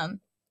advice.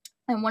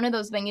 And one of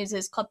those venues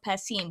is Club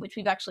Passim, which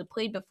we've actually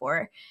played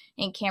before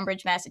in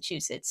Cambridge,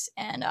 Massachusetts.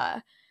 And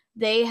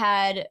they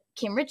had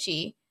Kim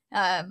Ritchie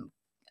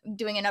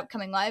doing an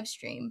upcoming live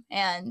stream,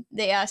 and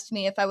they asked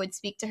me if I would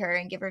speak to her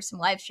and give her some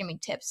live streaming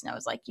tips. And I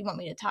was like, you want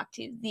me to talk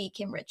to the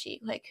Kim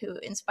Ritchie, like who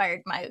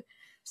inspired my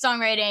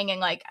songwriting, and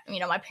like, you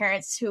know, my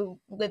parents who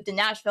lived in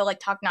Nashville like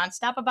talk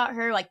nonstop about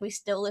her. Like we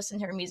still listen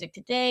to her music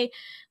today.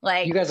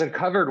 Like you guys had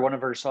covered one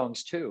of her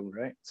songs too,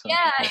 right? So,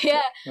 yeah.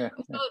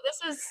 So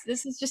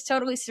this is just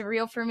totally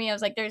surreal for me. I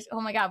was like,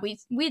 oh my God,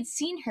 we'd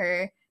seen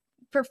her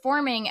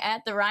performing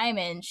at the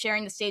Ryman,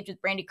 sharing the stage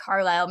with Brandi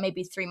Carlile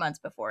maybe 3 months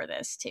before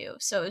this too.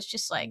 So it's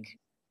just like,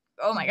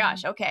 oh my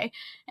gosh, okay.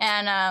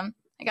 And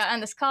I got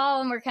on this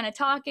call and we're kind of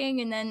talking,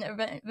 and then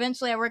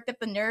eventually I worked up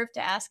the nerve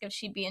to ask if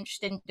she'd be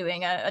interested in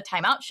doing a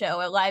timeout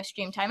show, a live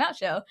stream timeout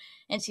show.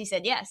 And she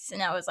said yes.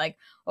 And I was like,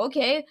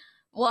 okay,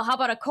 well, how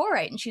about a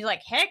co-write? And she's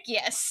like, heck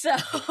yes. So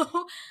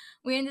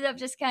we ended up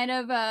just kind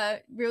of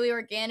really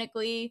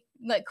organically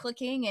like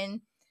clicking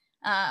and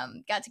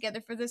got together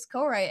for this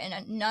co-write,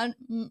 and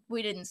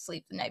we didn't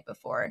sleep the night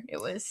before.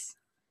 It was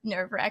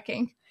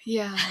nerve-wracking.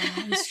 Yeah,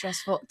 it was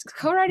stressful.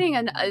 Co-writing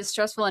is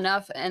stressful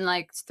enough, and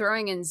like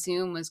throwing in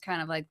Zoom was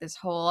kind of like this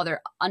whole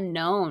other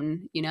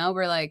unknown, you know?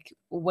 We're like,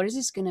 what is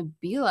this going to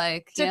be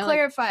like? To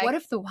clarify, like, what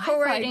if the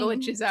Wi-Fi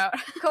glitches out?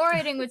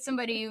 Co-writing with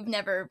somebody you've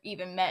never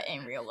even met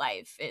in real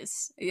life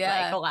is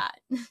like a lot.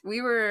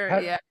 We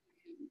were,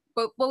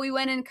 but we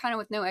went in kind of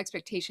with no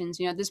expectations.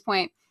 You know, at this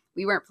point,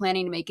 we weren't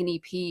planning to make an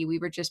EP. We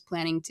were just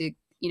planning to,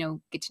 you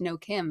know, get to know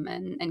Kim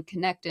and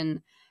connect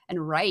and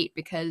write,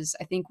 because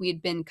I think we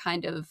had been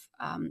kind of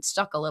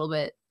stuck a little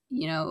bit,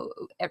 you know,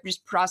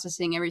 just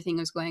processing everything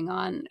that was going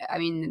on. I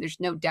mean, there's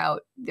no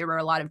doubt there were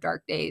a lot of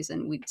dark days,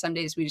 and some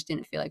days we just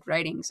didn't feel like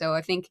writing. So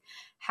I think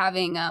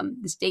having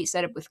this date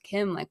set up with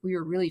Kim, like we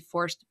were really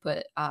forced to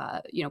put,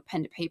 you know,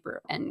 pen to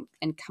paper and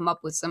come up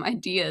with some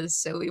ideas.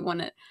 So we want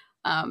to,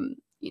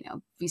 you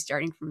know, be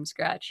starting from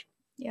scratch.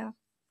 Yeah.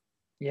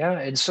 Yeah,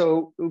 and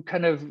so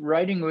kind of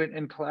writing with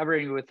and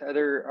collaborating with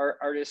other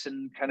artists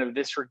in kind of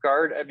this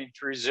regard, I mean,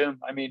 through Zoom,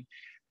 I mean,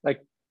 like,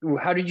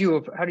 how do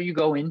you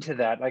go into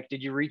that? Like,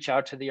 did you reach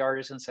out to the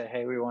artist and say,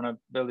 hey, we want to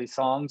build these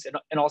songs?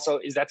 And also,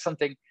 is that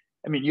something,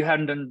 I mean, you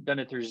hadn't done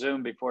it through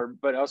Zoom before,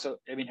 but also,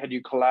 I mean, had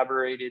you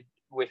collaborated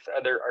with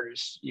other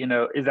artists? You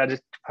know, is that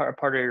just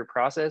part of your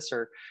process,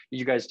 or did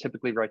you guys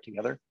typically write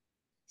together?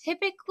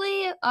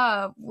 Typically,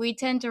 we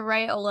tend to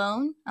write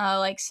alone.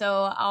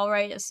 So I'll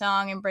write a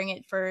song and bring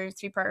it for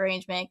 3-part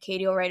arrangement.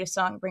 Katie will write a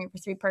song, bring it for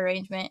 3-part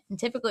arrangement. And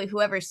typically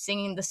whoever's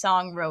singing the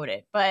song wrote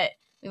it. But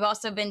we've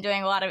also been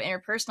doing a lot of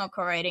interpersonal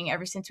co-writing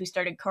ever since we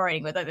started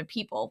co-writing with other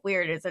people,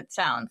 weird as it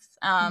sounds.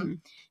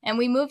 And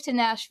we moved to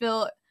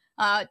Nashville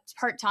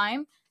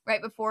part-time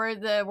right before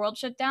the world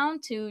shut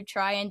down to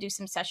try and do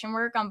some session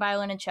work on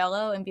violin and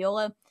cello and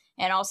viola,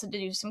 and also to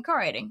do some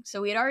co-writing.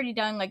 So we had already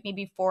done like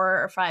maybe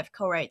 4 or 5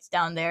 co-writes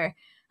down there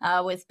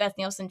with Beth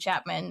Nielsen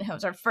Chapman, who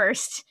was our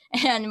first,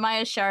 and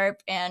Maya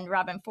Sharp and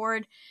Robin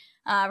Ford,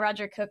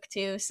 Roger Cook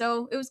too.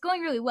 So it was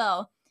going really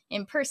well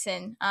in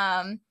person.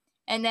 And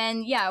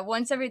then, yeah,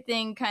 once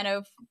everything kind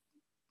of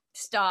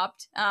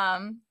stopped,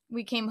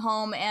 we came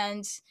home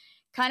and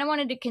kind of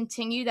wanted to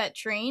continue that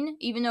train,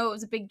 even though it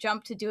was a big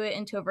jump to do it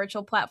into a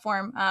virtual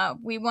platform.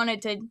 We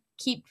wanted to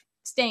keep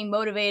staying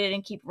motivated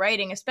and keep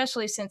writing,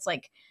 especially since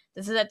like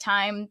this is a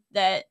time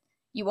that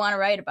you want to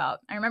write about.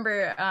 I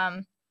remember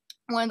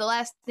one of the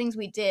last things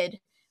we did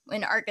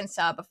in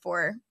Arkansas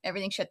before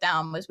everything shut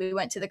down was we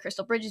went to the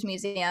Crystal Bridges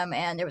Museum,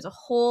 and there was a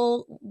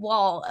whole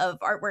wall of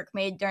artwork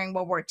made during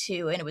World War II,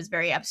 and it was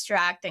very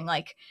abstract and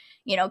like,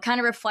 you know, kind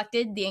of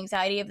reflected the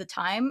anxiety of the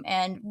time.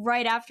 And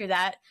right after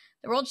that,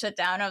 the world shut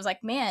down. I was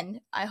like,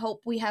 man, I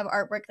hope we have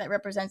artwork that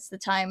represents the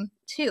time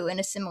too in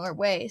a similar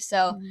way.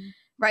 So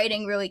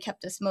writing really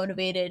kept us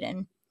motivated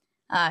and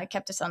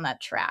kept us on that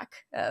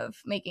track of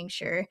making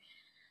sure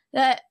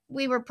that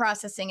we were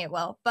processing it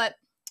well. But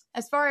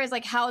as far as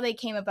like how they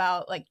came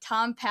about, like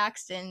Tom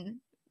Paxton,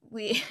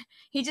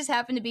 he just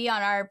happened to be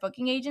on our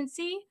booking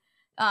agency.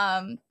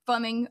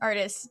 Fleming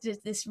Artists did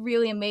this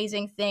really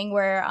amazing thing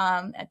where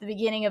at the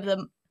beginning of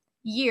the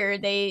year,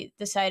 they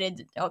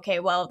decided,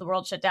 okay, well, the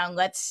world shut down,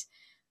 let's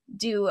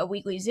do a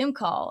weekly Zoom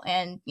call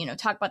and, you know,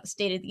 talk about the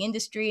state of the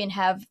industry and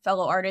have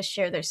fellow artists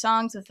share their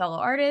songs with fellow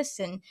artists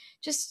and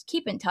just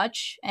keep in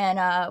touch.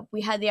 And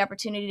we had the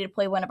opportunity to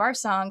play one of our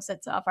songs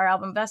that's off our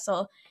album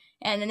Vessel.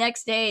 And the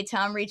next day,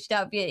 Tom reached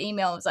out via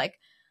email and was like,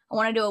 I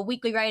want to do a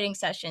weekly writing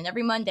session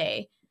every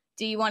Monday.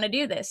 Do you want to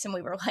do this? And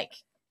we were like,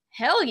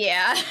 hell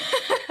yeah,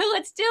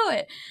 let's do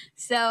it.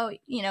 So,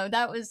 you know,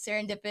 that was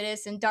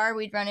serendipitous. And Dar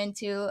we'd run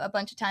into a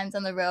bunch of times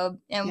on the road,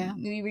 and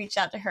we reached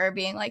out to her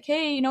being like,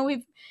 hey, you know,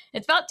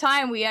 it's about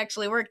time we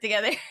actually work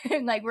together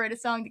and like wrote a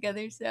song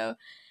together. So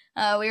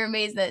we were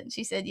amazed that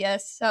she said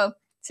yes. So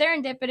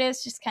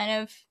serendipitous, just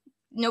kind of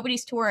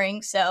nobody's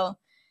touring. So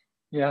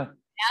yeah,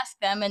 ask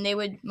them and they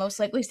would most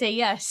likely say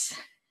yes.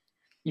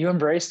 You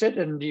embraced it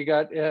and you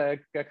got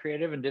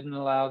creative and didn't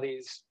allow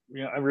these,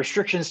 you know,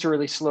 restrictions to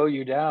really slow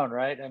you down,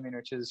 right? I mean,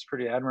 which is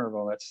pretty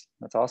admirable.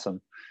 That's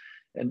awesome.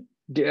 And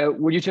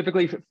would you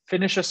typically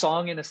finish a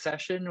song in a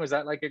session? Was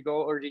that like a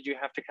goal, or did you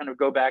have to kind of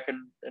go back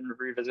and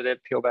revisit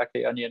it, peel back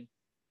the onion?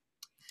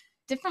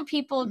 Different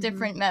people,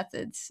 different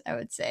methods, I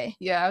would say.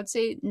 Yeah, I would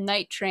say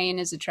Night Train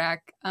is a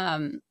track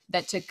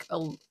that took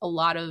a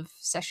lot of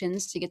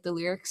sessions to get the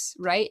lyrics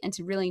right and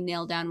to really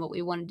nail down what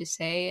we wanted to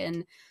say.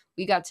 And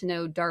we got to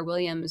know Dar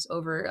Williams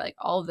over like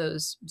all of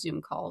those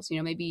Zoom calls, you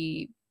know,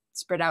 maybe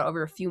spread out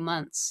over a few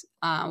months.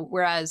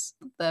 Whereas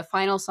the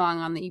final song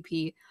on the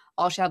EP,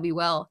 All Shall Be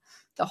Well,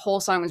 the whole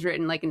song was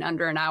written like in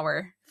under an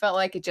hour. Felt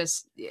like it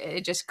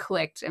just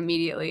clicked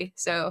immediately.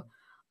 So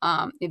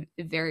it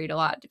varied a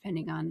lot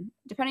depending on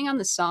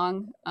the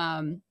song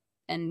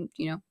and,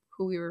 you know,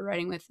 who we were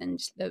writing with and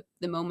just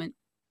the moment.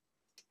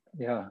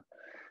 Yeah.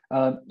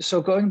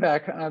 So going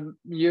back,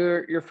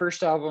 your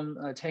first album,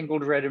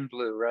 Tangled Red and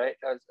Blue, right?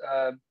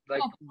 That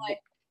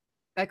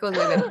goes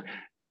way back.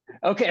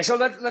 Okay, so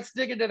let's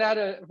dig into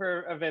that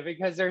for a bit,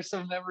 because there's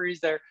some memories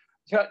there.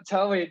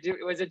 Tell me,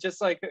 was it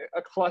just like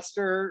a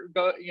cluster,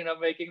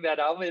 making that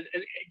album? It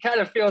kind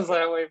of feels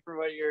that way from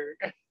what you're.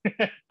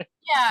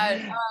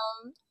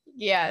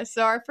 Yeah.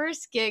 So our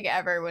first gig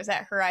ever was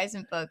at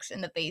Horizon Books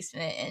in the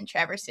basement in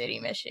Traverse City,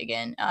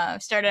 Michigan.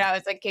 Started out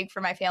as a gig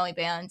for my family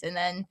band, and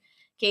then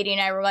Katie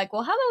and I were like,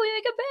 well, how about we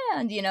make a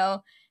band,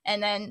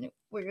 And then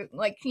we were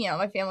like,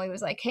 my family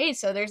was like, hey,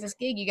 so there's this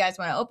gig, you guys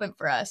want to open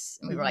for us?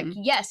 And we were like,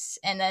 yes.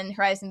 And then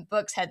Horizon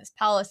Books had this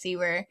policy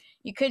where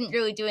you couldn't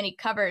really do any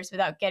covers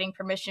without getting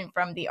permission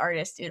from the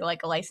artist due to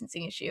like a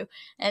licensing issue.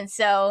 And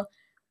so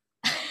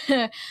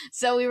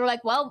so we were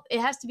like, well, it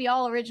has to be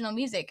all original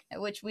music,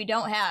 which we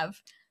don't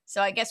have.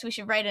 So I guess we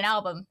should write an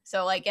album.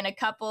 So like in a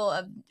couple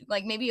of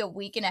like maybe a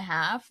week and a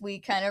half, we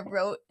kind of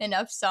wrote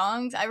enough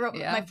songs. I wrote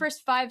my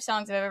first 5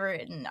 songs I've ever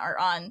written are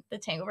on the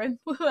Tangled Red and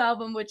Blue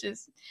album, which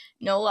is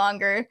no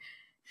longer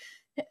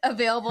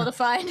available to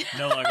find.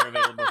 No longer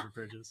available for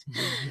purchase.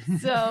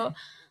 So,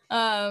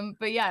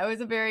 but yeah, it was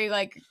a very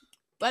like,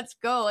 let's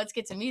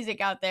get some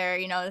music out there.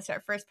 This is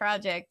our first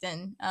project.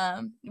 And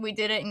we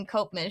did it in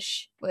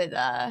Kopmish with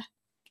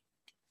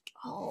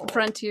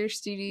Frontier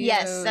Studios.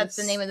 Yes, that's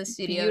the name of the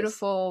studio.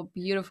 Beautiful,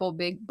 beautiful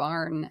big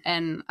barn.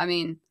 And I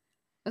mean, it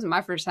was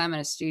my first time in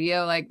a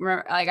studio. Like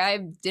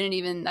I'd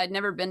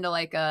never been to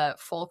like a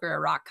folk or a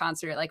rock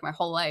concert like my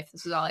whole life.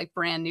 This was all like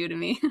brand new to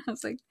me. I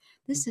was like,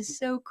 this is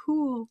so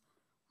cool.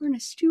 We're in a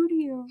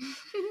studio.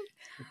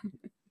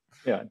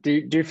 Yeah.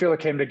 Do you feel it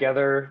came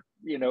together,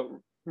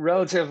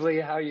 relatively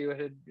how you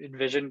had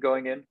envisioned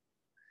going in?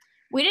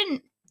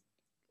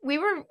 We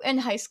were in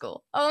high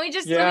school. We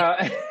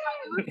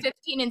were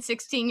 15 and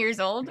 16 years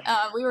old.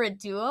 We were a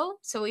duo,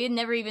 so we had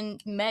never even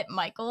met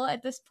Michael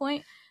at this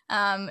point.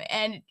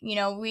 And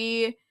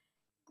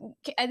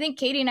I think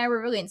Katie and I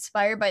were really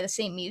inspired by the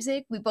same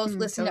music. We both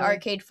listened to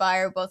Arcade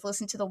Fire, both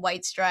listened to the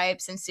White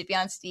Stripes and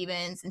Sufjan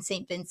Stevens and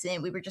St.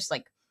 Vincent. We were just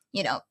like,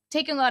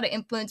 taking a lot of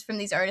influence from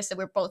these artists that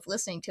we're both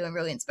listening to and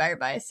really inspired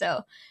by.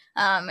 So,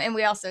 and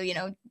we also,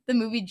 the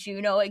movie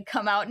Juno had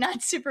come out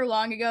not super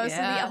long ago.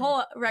 Yeah. So the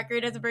whole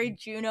record has a very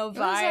Juno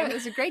vibe. It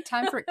was a great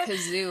time for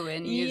kazoo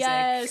and music.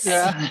 Yes.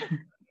 Yeah.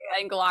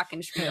 And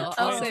glockenspiel.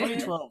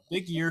 2012,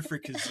 big year for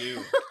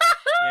kazoo.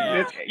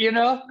 Yeah.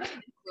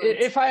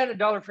 If I had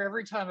 $1 for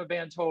every time a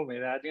band told me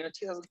that,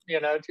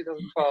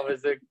 2012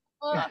 is the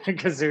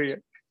kazoo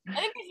year. I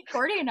think there's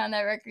accordion on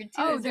that record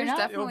too. Oh, there's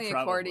definitely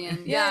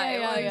accordion.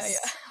 Yeah.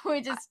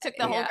 We just took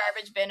the whole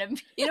garbage bin and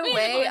in a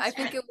way, I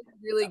think it was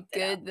really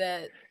good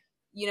that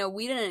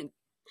we didn't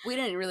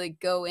really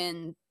go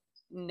in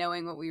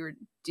knowing what we were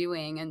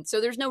doing, and so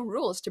there's no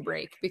rules to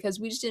break because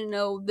we just didn't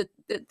know that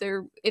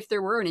if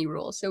there were any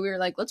rules. So we were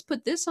like, let's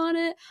put this on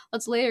it,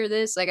 let's layer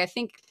this. Like I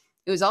think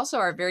it was also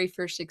our very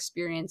first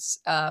experience.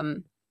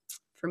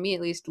 For me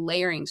at least,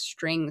 layering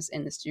strings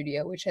in the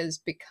studio, which has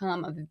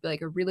become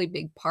a really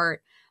big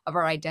part of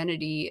our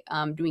identity,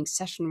 doing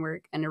session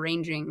work and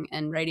arranging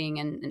and writing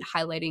and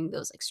highlighting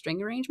those like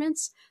string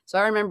arrangements. So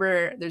I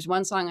remember there's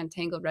one song on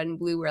Tangled Red and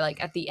Blue where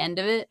like at the end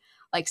of it,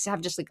 like have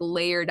just like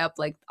layered up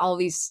like all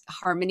these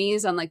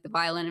harmonies on like the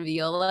violin and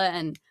viola.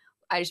 And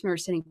I just remember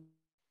sitting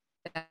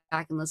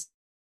back and listening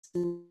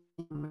and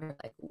we were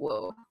like,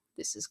 whoa,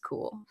 this is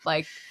cool.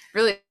 Like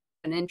really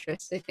an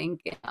interest, I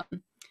think,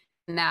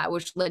 in that,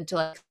 which led to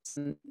like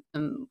some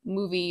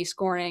movie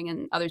scoring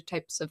and other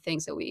types of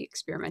things that we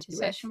experimented with.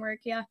 Session work,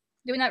 yeah.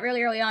 Doing that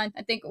really early on.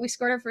 I think we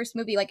scored our first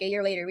movie like a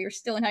year later. We were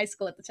still in high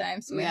school at the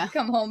time, so we'd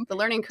come home. The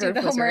learning curve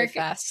was very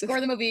fast. Score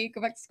the movie,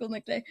 go back to school the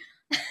next day.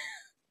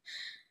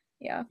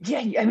 Yeah.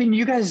 I mean,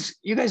 you guys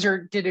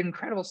did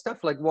incredible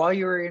stuff like while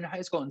you were in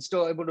high school and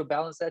still able to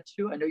balance that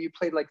too. I know you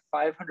played like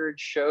 500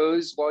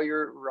 shows while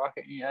you're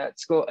rocking at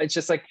school. It's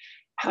just like,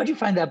 how'd you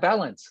find that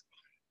balance?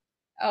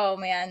 Oh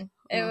man,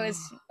 it was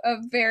a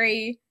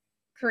very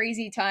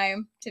crazy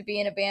time to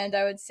be in a band,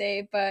 I would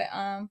say. But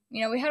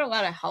we had a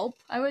lot of help,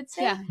 I would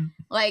say. Yeah.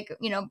 Like,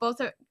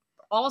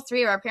 all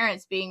 3 of our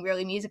parents being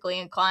really musically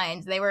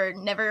inclined, they were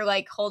never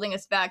like holding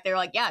us back. They were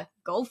like, yeah,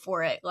 go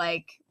for it.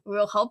 Like,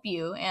 we'll help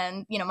you.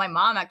 And, my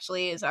mom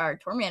actually is our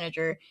tour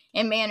manager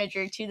and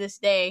manager to this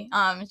day.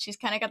 She's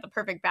kind of got the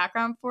perfect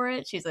background for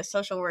it. She's a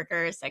social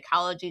worker,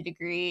 psychology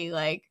degree,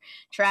 like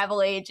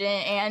travel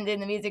agent, and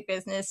in the music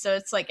business. So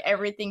it's like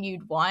everything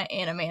you'd want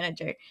in a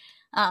manager.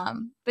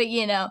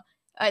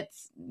 But,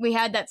 we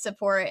had that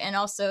support, and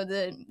also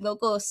the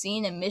local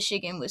scene in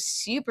Michigan was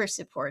super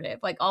supportive.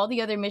 Like all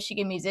the other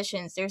Michigan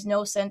musicians, there's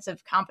no sense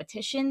of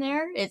competition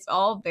there. It's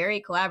all very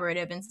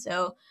collaborative. And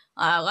so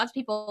lots of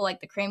people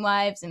like the Crane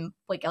Wives and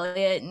Blake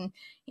Elliott and,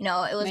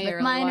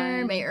 Elizabeth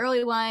Minor, May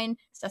Earlywine,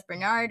 Seth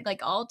Bernard,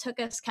 like all took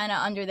us kind of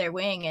under their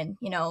wing. And,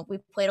 we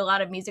played a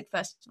lot of music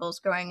festivals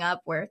growing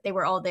up where they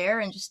were all there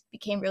and just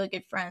became really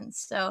good friends.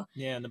 So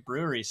yeah, and the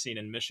brewery scene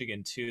in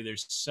Michigan too,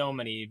 there's so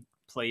many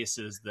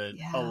places that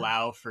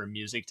allow for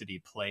music to be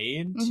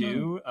played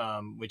too,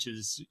 which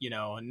is, you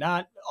know,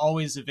 not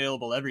always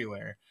available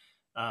everywhere.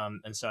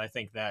 And so I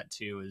think that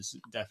too is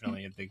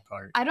definitely a big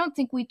part. I don't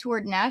think we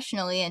toured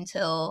nationally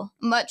until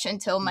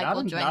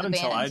Michael joined the band. Not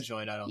until I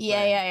joined, I don't think.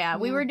 Yeah.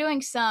 We were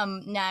doing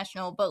some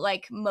national, but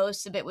like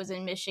most of it was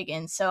in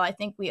Michigan. So I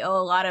think we owe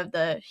a lot of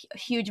the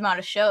huge amount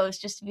of shows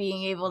just to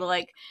being able to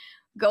like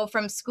go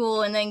from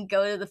school and then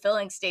go to the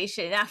filling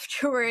station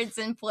afterwards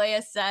and play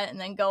a set and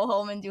then go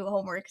home and do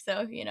homework.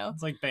 So, you know,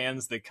 it's like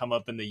bands that come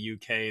up in the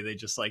UK, they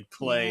just like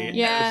play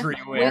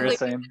everywhere. The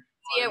same.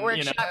 At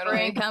Workshop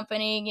Brewing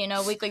Company, you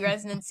know, weekly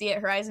residency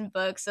at Horizon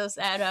Books. Those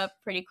add up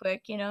pretty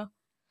quick, you know.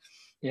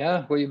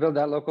 Yeah, well, you build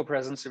that local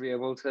presence to be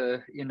able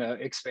to, you know,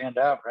 expand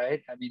out,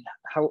 right? I mean,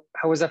 how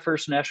was that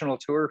first national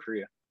tour for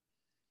you?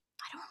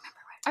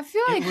 I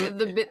feel like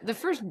the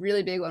first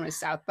really big one was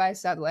South by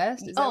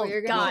Southwest. Is that what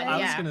you're gonna say?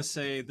 I was gonna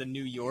say the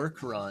New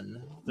York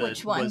run.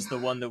 Which one? Was the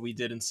one that we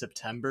did in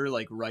September,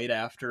 like right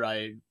after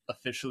I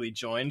officially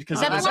joined.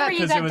 Because it was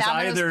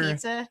either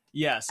pizza?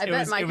 Yes, it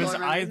was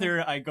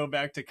either I go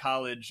back to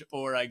college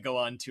or I go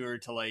on tour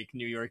to like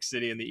New York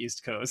City and the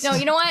East Coast. No,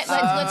 you know what?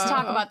 Let's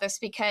talk about this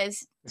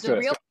because the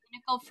real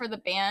pinnacle for the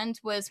band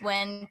was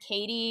when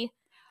Katie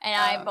and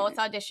I both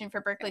auditioned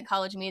for Berklee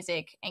College of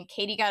Music, and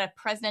Katie got a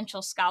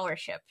presidential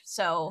scholarship.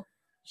 So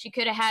she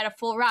could have had a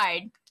full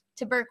ride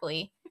to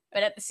Berklee.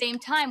 But at the same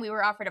time, we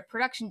were offered a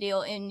production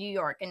deal in New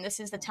York. And this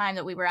is the time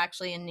that we were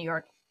actually in New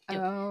York.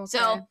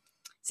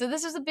 So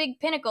this was a big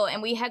pinnacle.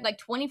 And we had like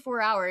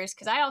 24 hours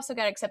because I also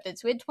got accepted.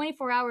 So we had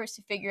 24 hours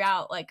to figure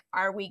out, like,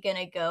 are we going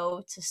to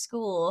go to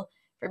school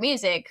for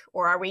music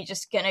or are we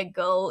just going to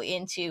go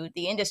into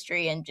the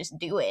industry and just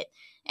do it?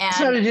 And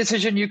it's not a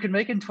decision you can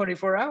make in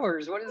 24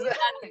 hours. What is that?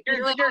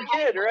 You're a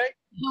kid, right?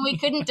 We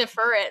couldn't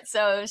defer it.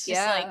 So it was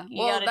just like,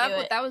 you gotta do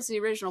it. That was the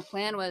original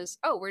plan was,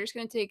 we're just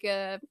going to take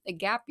a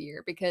gap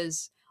year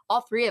because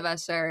all three of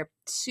us are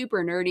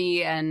super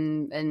nerdy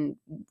and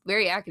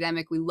very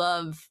academic. We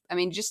love, I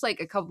mean, just like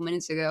a couple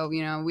minutes ago,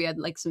 you know, we had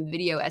like some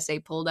video essay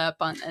pulled up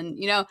on, and,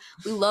 you know,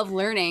 we love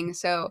learning.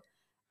 So,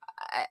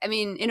 I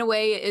mean, in a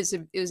way, it was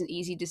an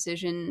easy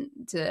decision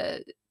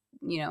to,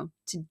 you know,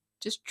 to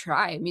just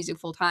try music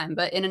full time.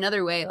 But in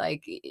another way,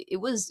 like it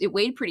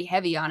weighed pretty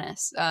heavy on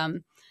us.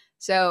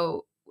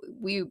 So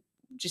we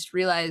just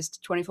realized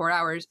 24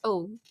 hours,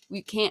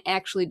 we can't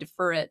actually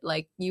defer it.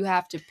 Like you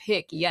have to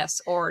pick yes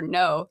or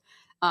no.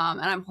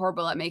 And I'm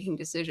horrible at making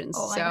decisions.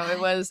 So it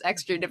was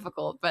extra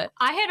difficult, but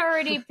I had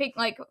already picked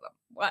like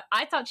what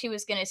I thought she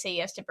was going to say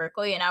yes to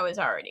Berklee, and I was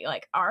already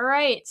like, all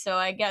right, so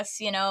I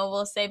guess, you know,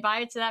 we'll say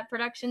bye to that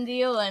production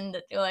deal,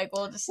 and like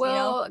we'll just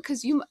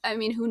because I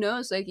mean, who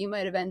knows, like you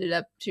might have ended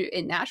up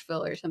in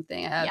Nashville or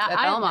something at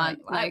Belmont.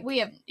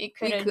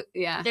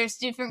 There's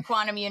different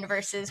quantum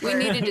universes. We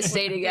needed to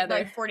stay together,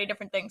 like 40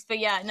 different things, but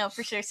yeah, no,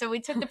 for sure. So we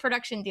took the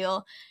production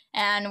deal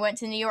and went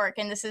to New York,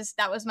 and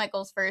that was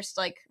Michael's first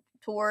like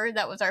tour.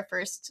 That was our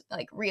first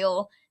like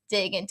real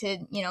dig into,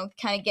 you know,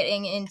 kind of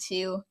getting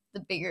into the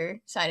bigger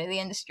side of the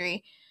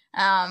industry.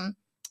 And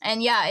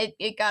yeah,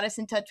 it got us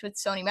in touch with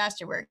Sony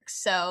Masterworks.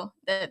 So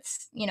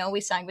that's, you know,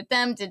 we signed with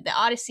them, did the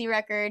Odyssey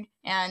record,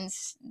 and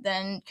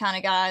then kind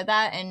of got out of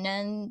that. And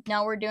then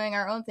now we're doing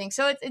our own thing.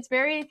 So it's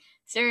very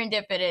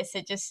serendipitous.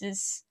 It just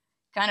is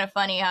kind of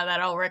funny how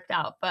that all worked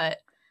out. But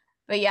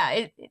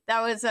yeah,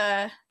 that was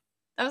a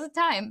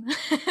time.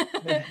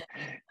 It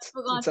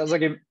sounds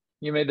like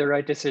you made the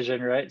right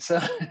decision, right?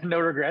 So no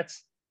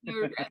regrets. No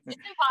regrets. It's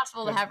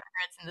impossible to have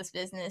regrets in this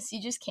business.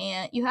 You just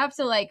can't. You have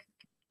to like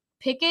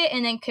pick it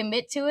and then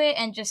commit to it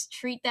and just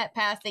treat that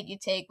path that you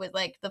take with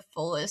like the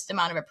fullest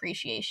amount of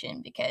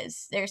appreciation,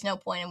 because there's no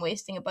point in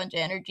wasting a bunch of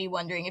energy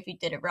wondering if you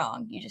did it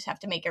wrong. You just have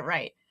to make it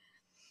right.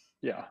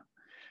 Yeah.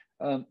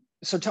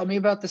 So tell me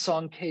about the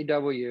song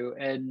KW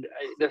and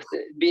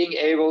being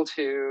able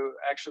to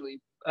actually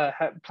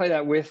play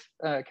that with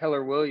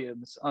Keller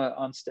Williams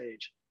on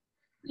stage.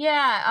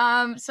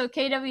 Yeah, so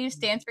KW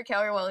stands for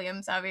Keller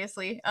Williams,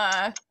 obviously.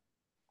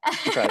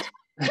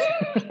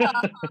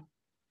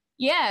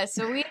 Yeah,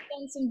 so we've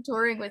done some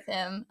touring with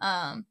him.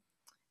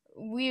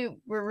 We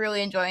were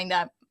really enjoying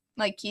that.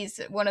 Like, he's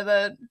one of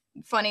the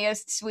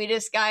funniest,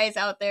 sweetest guys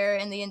out there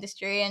in the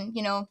industry, and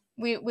you know,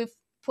 we've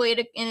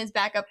played in his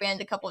backup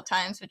band a couple of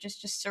times, which is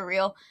just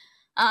surreal.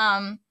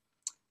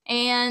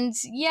 And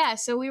yeah,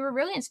 so we were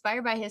really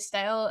inspired by his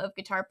style of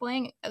guitar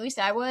playing. At least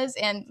I was.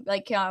 And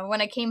like when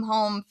I came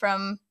home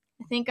from,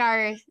 I think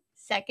our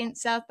second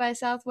South by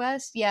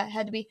Southwest, yeah, it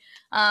had to be.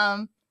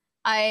 I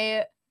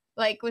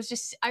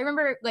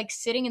remember like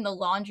sitting in the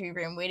laundry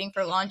room waiting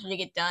for laundry to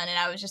get done, and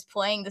I was just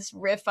playing this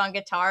riff on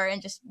guitar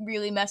and just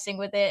really messing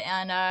with it,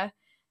 and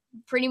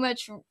pretty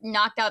much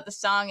knocked out the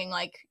song in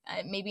like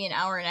maybe an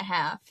hour and a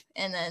half,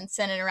 and then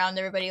sent it around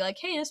to everybody like,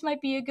 hey, this might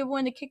be a good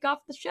one to kick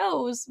off the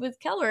shows with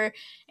Keller.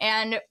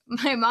 And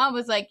my mom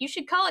was like, you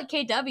should call it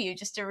KW,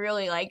 just to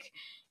really like,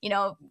 you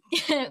know,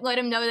 let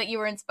him know that you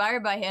were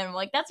inspired by him. I'm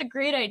like, that's a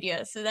great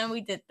idea. So then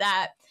we did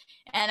that,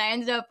 and I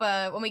ended up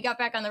when we got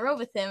back on the road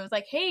with him, it was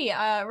like, hey,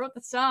 I wrote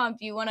the song,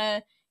 do you want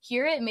to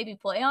hear it and maybe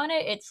play on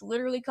it? It's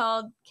literally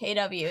called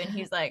KW. And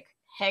he's like,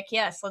 heck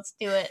yes, let's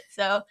do it.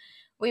 So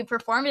we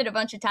performed it a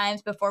bunch of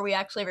times before we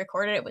actually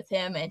recorded it with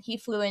him, and he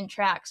flew in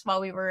tracks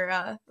while we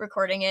were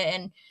recording it,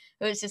 and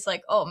it was just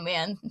like, oh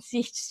man,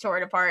 he just tore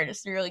it apart.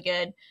 It's really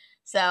good.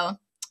 So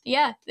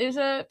yeah, there's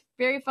a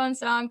very fun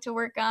song to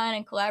work on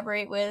and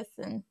collaborate with,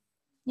 and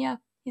yeah,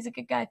 he's a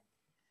good guy.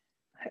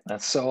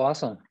 That's so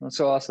awesome. That's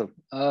so awesome.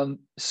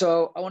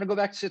 So I want to go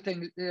back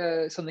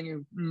to something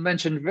you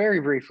mentioned very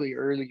briefly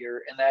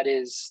earlier, and that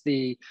is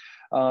the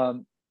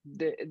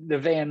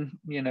van,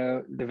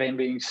 the van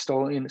being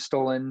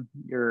stolen,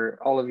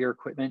 all of your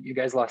equipment. You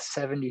guys lost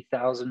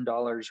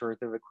 $70,000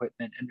 worth of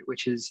equipment, and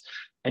which is,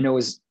 I know,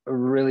 was a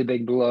really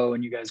big blow,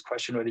 and you guys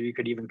questioned whether you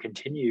could even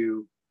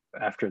continue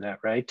after that,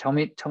 right? Tell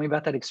me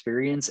about that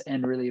experience,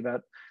 and really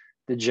about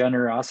the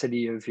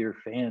generosity of your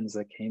fans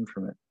that came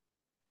from it.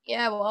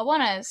 Yeah, well, I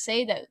want to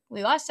say that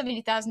we lost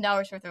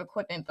 $70,000 worth of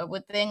equipment, but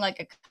within like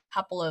a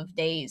couple of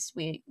days,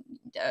 we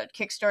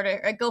Kickstarter,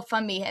 a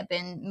GoFundMe had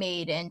been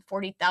made, and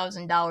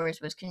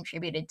 $40,000 was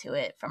contributed to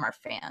it from our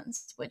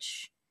fans,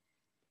 which,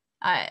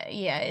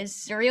 is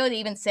surreal to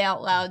even say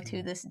out loud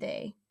to this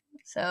day.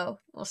 So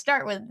we'll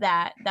start with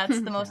that.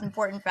 That's the most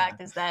important fact,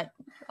 is that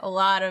a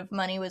lot of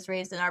money was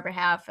raised on our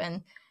behalf,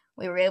 and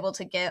we were able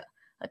to get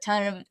a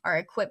ton of our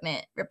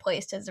equipment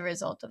replaced as a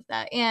result of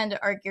that. And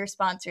our gear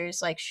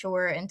sponsors like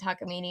Shure and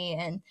Takamine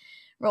and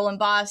Roland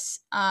Boss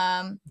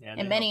and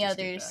many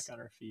others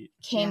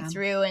came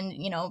through and,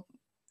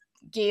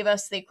 gave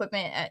us the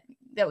equipment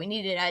that we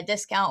needed at a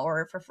discount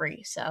or for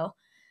free. So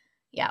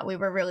yeah, we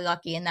were really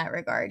lucky in that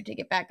regard to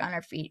get back on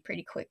our feet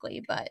pretty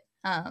quickly. But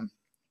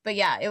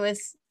yeah, it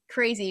was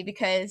crazy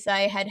because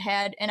I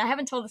had, and I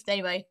haven't told this to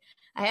anybody,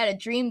 I had a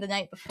dream the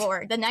night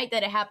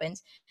that it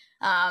happened.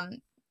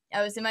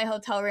 I was in my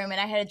hotel room,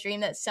 and I had a dream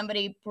that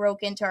somebody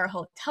broke into our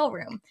hotel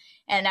room,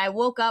 and I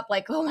woke up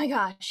like, oh my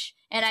gosh.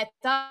 And I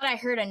thought I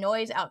heard a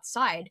noise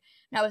outside,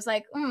 and I was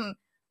like,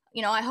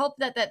 I hope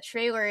that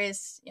trailer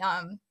is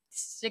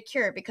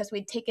secure, because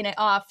we'd taken it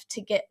off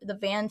to get the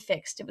van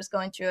fixed. It was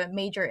going through a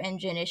major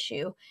engine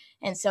issue.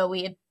 And so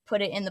we had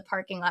put it in the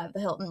parking lot of the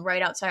Hilton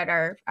right outside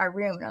our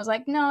room. And I was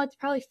like, no, it's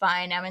probably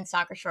fine. I'm in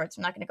soccer shorts.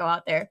 I'm not going to go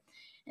out there.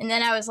 And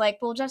then I was like,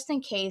 well, just in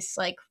case,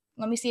 like,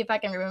 let me see if I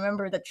can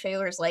remember the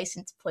trailer's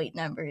license plate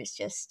numbers,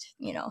 just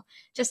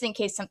in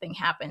case something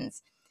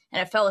happens.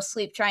 And I fell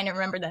asleep trying to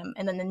remember them.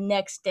 And then the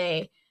next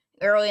day,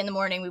 early in the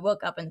morning, we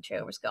woke up and the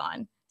trailer was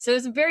gone. So it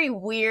was a very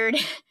weird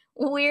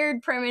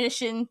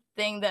premonition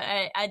thing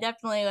that I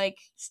definitely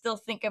still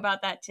think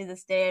about that to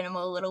this day, and I'm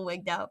a little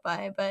wigged out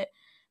by. But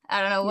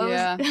I don't know what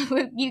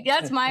was you.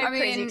 That's my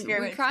crazy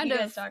experience.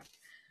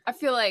 I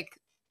feel like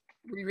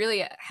we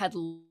really had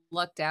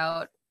lucked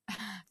out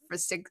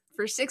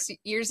for 6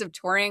 years of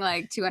touring,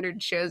 like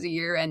 200 shows a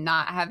year, and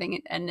not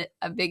having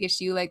a big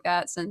issue like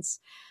that, since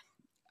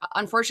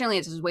unfortunately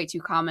it's just way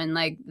too common.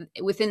 Like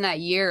within that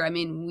year, I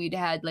mean, we'd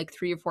had like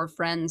 3 or 4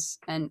 friends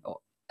and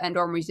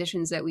or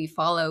musicians that we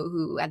follow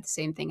who had the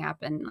same thing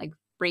happen, like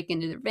break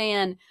into their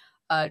van,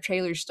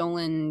 trailer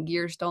stolen,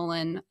 gear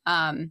stolen.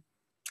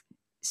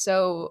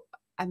 So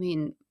I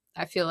mean,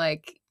 I feel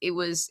like it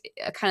was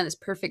a kind of this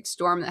perfect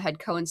storm that had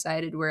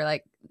coincided where,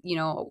 like,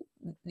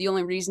 the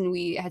only reason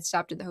we had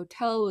stopped at the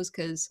hotel was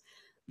because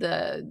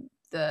the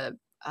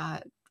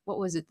what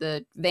was it?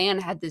 The van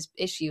had this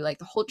issue, like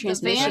the whole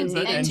transmission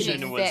the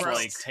engine was fixed.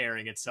 like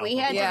tearing itself. We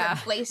had to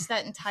replace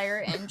that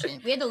entire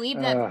engine. We had to leave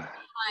that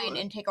behind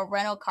and take a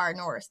rental car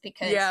north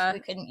because we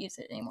couldn't use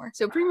it anymore.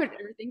 So pretty much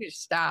everything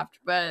just stopped.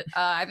 But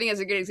I think it's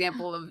a good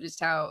example of just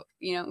how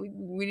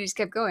we just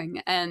kept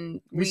going, and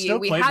we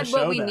had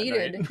what we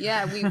needed. Night.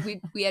 Yeah,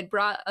 we had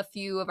brought a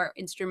few of our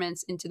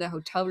instruments into the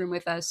hotel room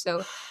with us,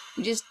 so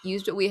we just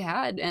used what we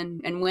had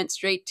and went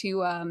straight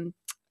to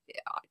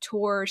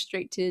tour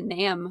straight to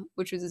NAMM,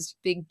 which was this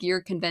big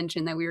gear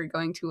convention that we were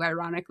going to,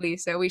 ironically.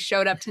 So we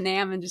showed up to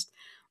NAMM and just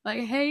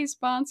like, hey,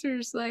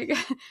 sponsors, like,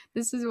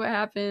 this is what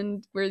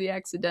happened. We're the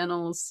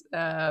Accidentals.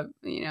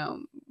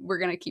 We're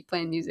gonna keep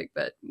playing music,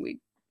 but we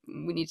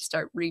need to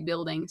start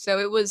rebuilding. So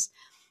it was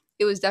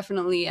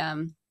definitely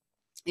a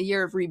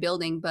year of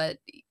rebuilding, but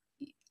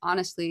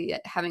honestly,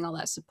 having all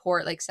that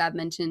support, like Sab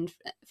mentioned,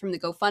 from the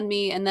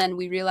GoFundMe, and then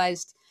we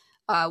realized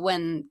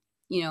when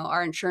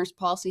our insurance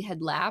policy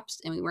had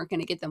lapsed and we weren't going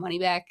to get the money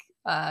back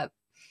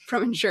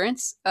from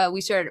insurance,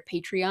 we started a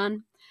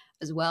Patreon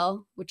as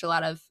well, which a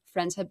lot of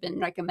friends have been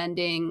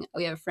recommending.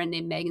 We have a friend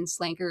named Megan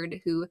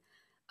Slankard who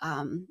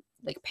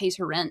pays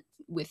her rent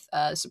with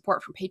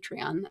support from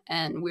Patreon,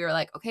 and we were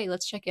like, okay,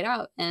 let's check it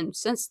out. And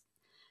since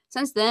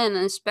then,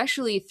 and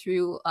especially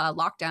through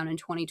lockdown in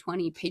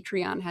 2020,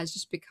 Patreon has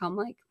just become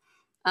like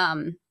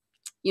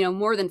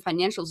more than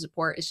financial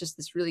support. It's just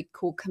this really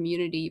cool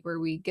community where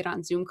we get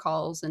on Zoom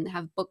calls and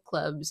have book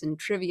clubs and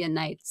trivia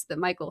nights that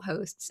Michael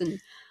hosts, and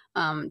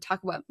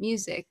talk about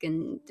music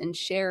and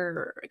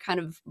share kind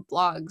of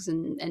blogs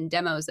and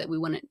demos that we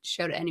wouldn't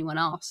show to anyone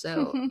else.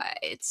 So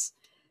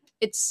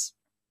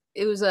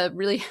it was a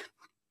really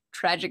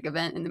tragic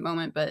event in the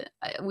moment, but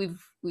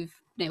we've been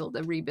able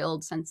to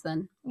rebuild since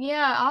then.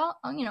 Yeah,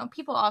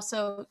 people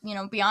also,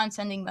 beyond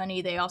sending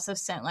money, they also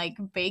sent like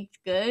baked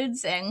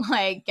goods and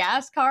like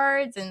gas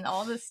cards and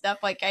all this stuff.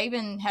 Like I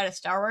even had a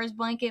Star Wars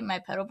blanket in my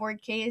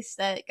pedalboard case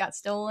that got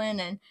stolen,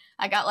 and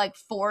I got like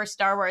 4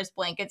 Star Wars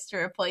blankets to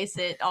replace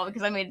it, all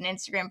because I made an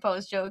Instagram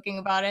post joking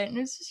about it. And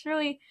it's just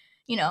really,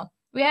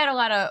 we had a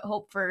lot of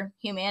hope for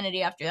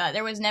humanity after that.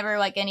 There was never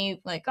like any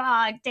like,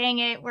 oh, dang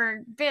it,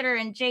 we're bitter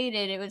and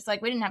jaded. It was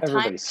like we didn't have time.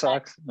 Everybody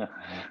sucks. There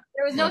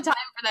was no time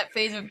for that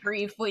phase of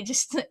grief. We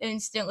just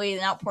instantly,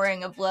 an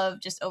outpouring of love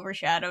just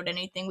overshadowed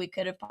anything we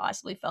could have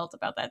possibly felt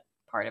about that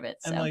part of it.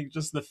 So. And like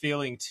just the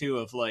feeling too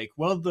of like,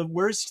 well, the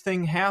worst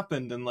thing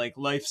happened and like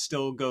life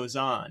still goes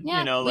on.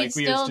 Yeah, like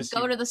we still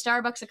go to the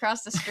Starbucks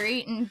across the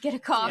street and get a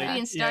coffee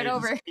and start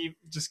over.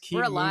 Just keep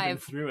we're moving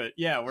alive through it.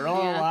 Yeah, we're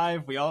all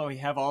alive. We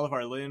have all of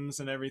our limbs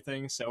and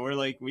everything. So we're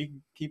like, we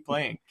keep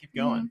playing, keep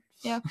going.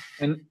 Yeah.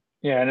 And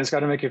it's got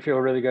to make you feel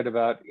really good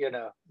about,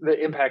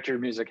 the impact your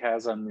music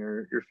has on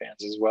your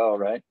fans as well,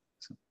 right?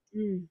 So.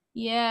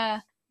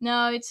 Yeah.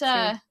 No, it's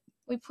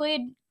we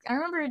played. I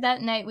remember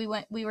that night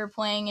we were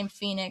playing in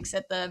Phoenix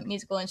at the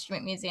Musical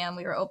Instrument Museum.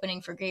 We were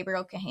opening for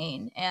Gabriel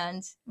Kahane,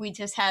 and we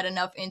just had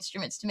enough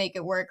instruments to make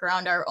it work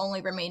around our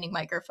only remaining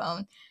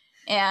microphone.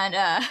 And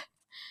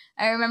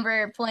I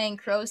remember playing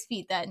Crow's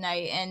Feet that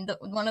night, and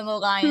one of the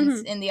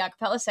lines in the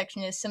acapella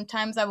section is,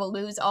 sometimes I will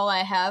lose all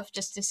I have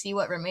just to see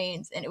what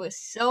remains. And it was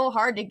so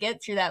hard to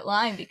get through that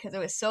line because it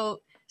was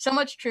so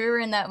much truer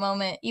in that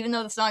moment. Even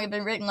though the song had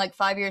been written like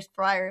 5 years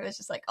prior, it was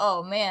just like,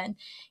 oh man,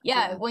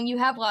 when you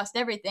have lost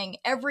everything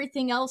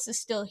else is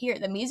still here.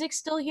 The music's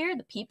still here,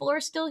 the people are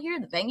still here,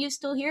 the venue's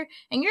still here,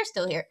 and you're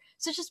still here.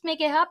 So just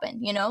make it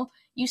happen.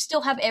 You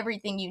still have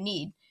everything you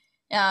need.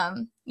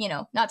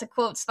 Not to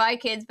quote Spy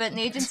Kids, but an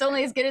agent's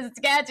only as good as its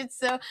gadgets.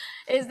 So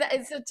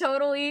it's a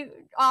totally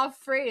off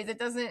phrase. It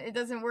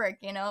doesn't work,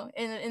 in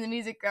the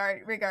music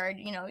regard,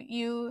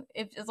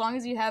 as long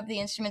as you have the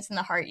instruments in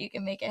the heart, you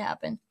can make it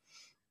happen.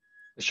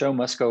 The show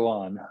must go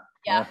on.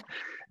 Yeah.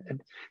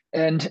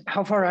 And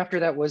how far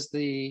after that was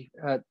the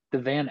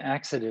van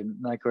accident,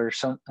 like where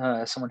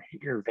someone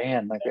hit your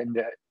van? Like,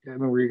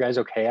 were you guys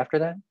okay after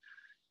that?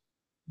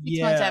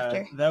 6 months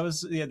after.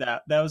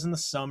 That was in the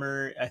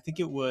summer. I think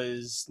it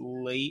was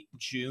late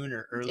June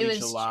or early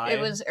July.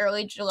 It was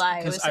early July.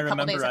 It was a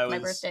couple days after my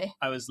birthday.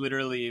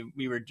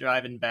 We were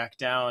driving back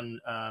down,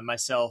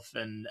 myself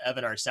and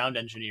Evan, our sound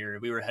engineer.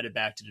 We were headed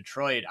back to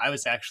Detroit. I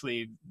was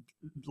actually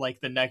like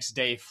the next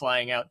day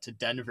flying out to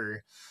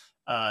Denver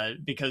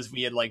because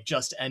we had like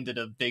just ended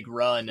a big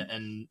run,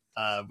 and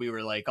we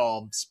were like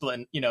all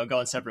split,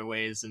 going separate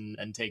ways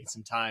and taking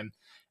some time.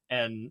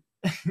 And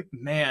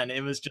man,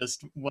 it was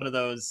just one of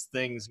those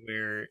things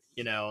where,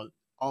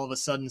 all of a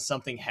sudden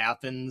something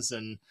happens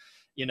and,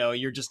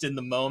 you're just in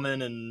the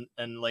moment,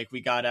 and like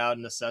we got out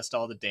and assessed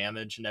all the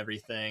damage and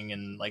everything.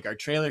 And like our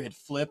trailer had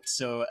flipped.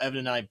 So Evan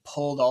and I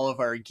pulled all of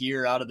our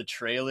gear out of the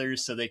trailer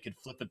so they could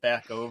flip it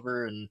back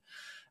over. And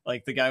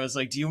like the guy was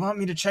like, do you want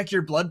me to check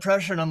your blood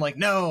pressure? And I'm like,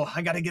 no,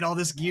 I got to get all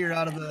this gear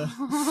out of the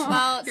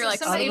well, you're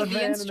like save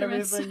the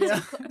instruments.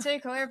 To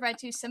clarify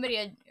too, somebody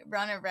had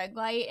run a red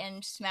light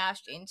and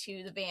smashed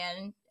into the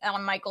van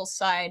on Michael's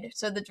side.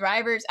 So the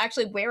driver's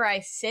actually where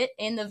I sit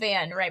in the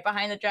van, right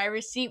behind the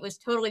driver's seat, was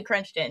totally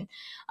crunched in,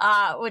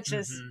 which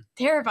is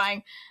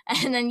terrifying.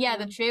 And then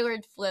the trailer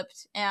had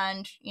flipped,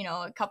 and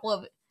a couple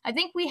of, I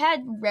think we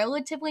had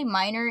relatively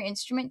minor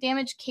instrument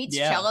damage. Kate's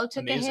cello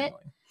took a hit.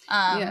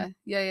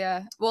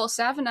 Yeah. Well,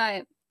 Sav and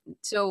I,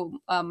 so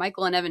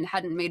Michael and Evan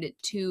hadn't made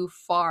it too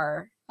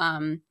far.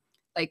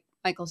 Like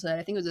Michael said,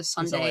 I think it was a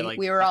Sunday. Like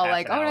we were all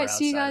like, all right,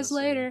 see you guys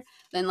later.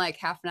 Then like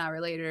half an hour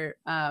later,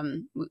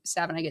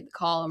 Sav and I get the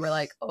call, and we're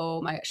like,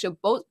 oh my gosh. So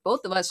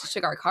both of us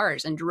took our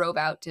cars and drove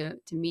out to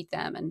meet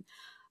them. And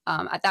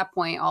at that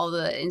point, all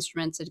the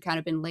instruments had kind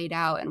of been laid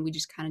out, and we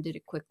just kind of did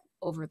a quick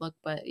overlook.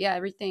 But yeah,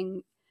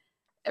 everything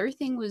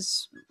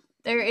was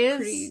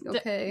pretty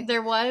okay.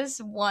 There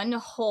was one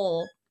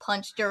hole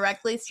punched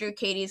directly through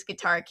Katie's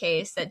guitar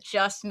case that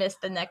just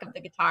missed the neck of the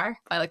guitar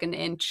by like an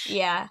inch.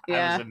 Yeah.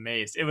 I was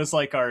amazed. It was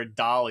like our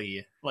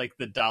dolly, like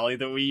the dolly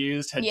that we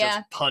used had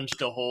just punched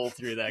a hole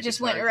through that.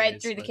 Just went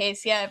right through the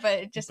case. Yeah, but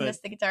it just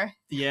missed the guitar.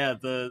 Yeah,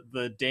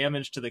 the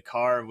damage to the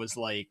car was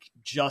like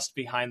just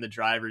behind the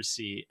driver's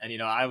seat,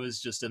 and I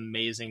was just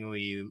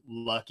amazingly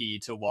lucky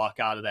to walk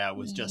out of that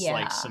with just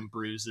like some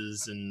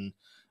bruises and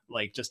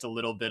like just a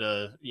little bit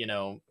of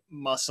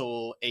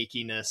muscle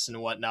achiness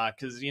and whatnot,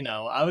 because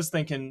I was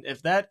thinking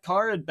if that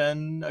car had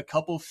been a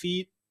couple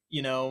feet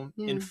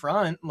in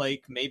front,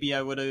 like maybe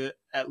I would have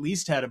at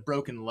least had a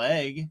broken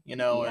leg,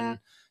 and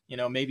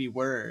maybe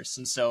worse.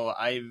 And so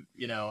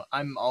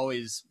I'm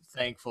always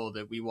thankful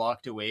that we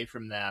walked away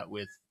from that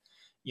with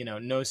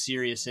no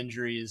serious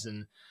injuries.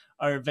 And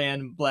our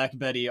van, Black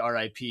Betty,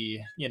 RIP,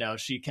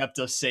 she kept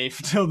us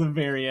safe till the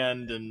very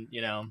end. And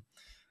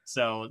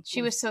so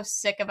she was so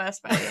sick of us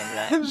by the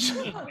end of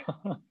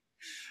that.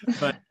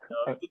 But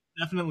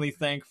definitely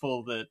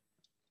thankful that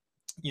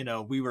you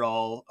know, we were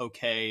all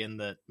okay and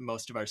that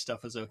most of our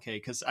stuff was okay.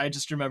 Because I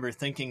just remember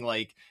thinking,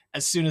 like,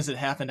 as soon as it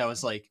happened, I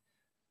was like,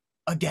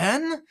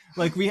 again?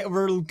 Like,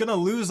 we're gonna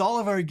lose all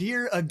of our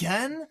gear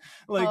again?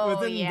 Like,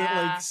 within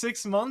like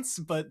 6 months?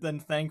 But then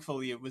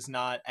thankfully it was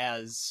not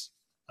as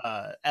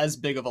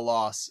big of a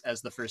loss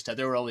as the first time.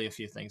 There were only a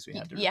few things we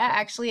had to return.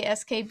 Actually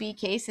SKB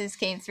cases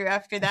came through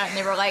after that, and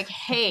they were like,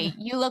 hey,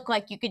 you look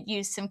like you could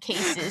use some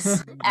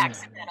cases,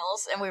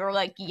 accidentals. And we were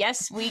like,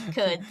 yes, we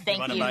could.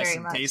 Thank you very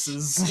much.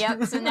 Cases?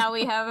 Yep. So now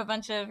we have a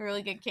bunch of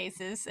really good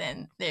cases,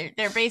 and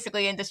they're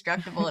basically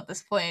indestructible at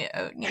this point.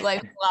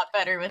 Life's a lot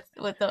better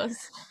with those.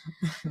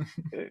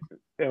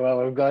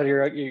 Well, I'm glad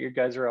you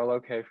guys are all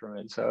okay from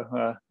it.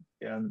 So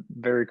yeah,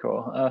 very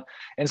cool.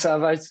 And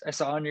so I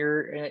saw on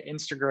your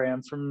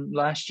Instagram from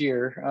last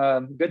year,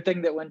 good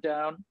thing that went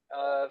down.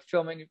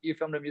 You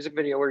filmed a music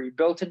video where you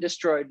built and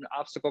destroyed an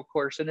obstacle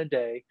course in a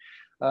day,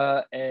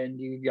 and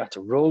you got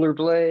to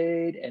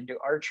rollerblade and do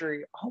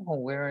archery, all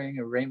while wearing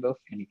a rainbow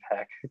fanny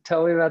pack.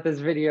 Tell me about this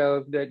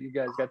video that you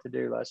guys got to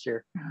do last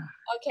year.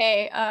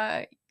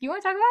 Okay, you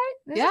want to talk about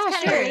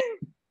it?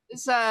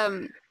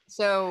 Sure.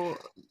 So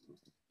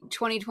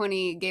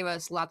 2020 gave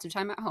us lots of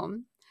time at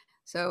home.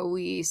 So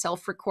we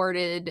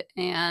self-recorded,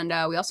 and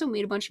we also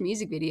made a bunch of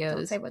music videos.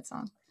 Don't say what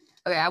song.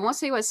 Okay, I won't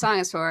say what song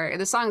it's for.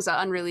 The song's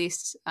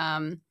unreleased,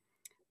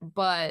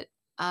 but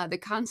the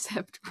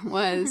concept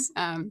was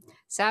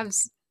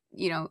Sav's,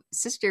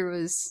 sister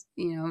was,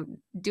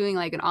 doing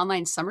like an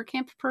online summer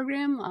camp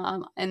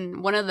program,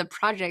 and one of the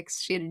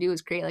projects she had to do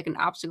was create like an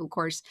obstacle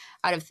course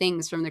out of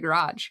things from the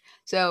garage.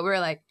 So we're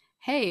like,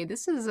 hey,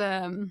 this is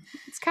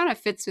it's kind of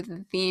fits with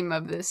the theme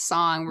of this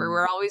song where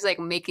we're always like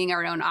making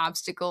our own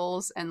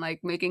obstacles and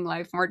like making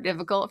life more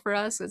difficult for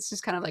us. It's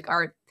just kind of like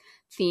our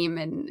theme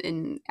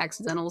in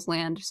Accidentals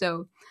land.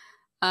 So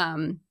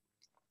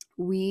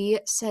we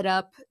set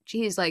up,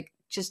 like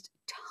just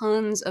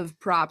tons of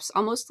props,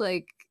 almost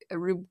like a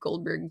Rube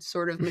Goldberg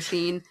sort of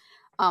machine,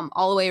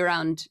 all the way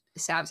around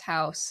Sav's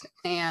house,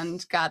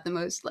 and got the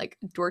most like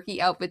dorky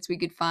outfits we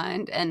could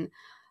find. And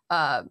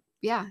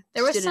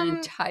there was an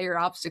entire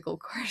obstacle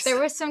course. There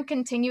was some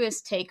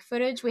continuous take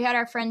footage. We had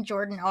our friend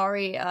Jordan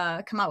Ari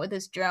come out with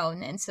his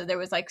drone, and so there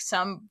was like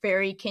some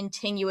very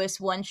continuous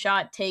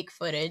one-shot take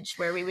footage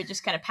where we would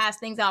just kind of pass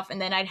things off, and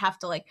then I'd have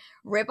to like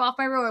rip off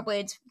my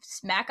rollerblades,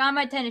 smack on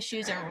my tennis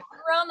shoes, and run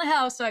around the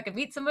house so I could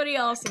meet somebody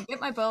else and get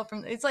my bow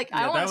from. It's like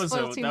I don't want to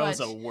spoil too much.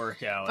 That was a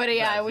workout. But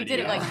we did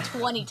it like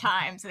 20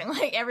 times, and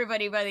like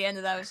everybody by the end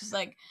of that was just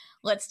like,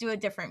 let's do a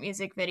different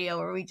music video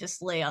where we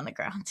just lay on the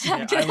ground.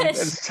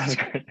 Sounds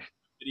great.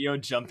 Video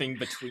jumping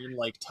between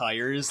like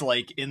tires,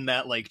 like in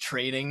that like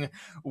training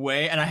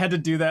way, and I had to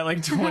do that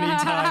like 20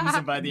 times,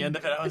 and by the end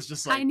of it I was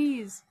just like high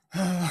knees.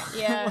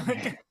 Yeah.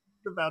 Like,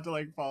 about to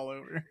like fall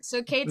over.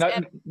 So Kate's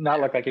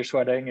not look like you're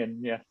sweating,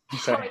 and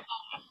sorry.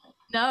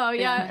 No,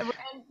 yeah. And,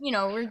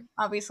 we're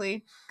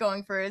obviously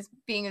going for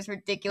being as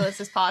ridiculous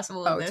as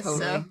possible in this.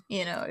 Totally. So,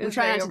 we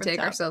try not to take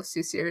ourselves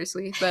too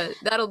seriously, but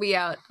that'll be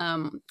out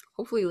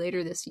hopefully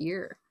later this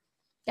year.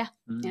 Yeah.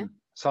 Yeah.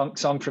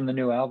 Song from the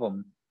new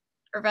album.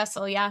 Or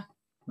Vessel, yeah.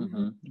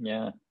 Mm-hmm.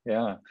 Yeah.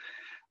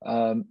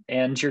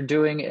 And you're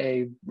doing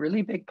a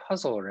really big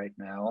puzzle right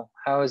now.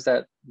 How is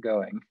that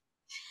going?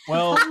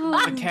 Well,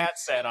 the cat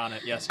sat on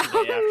it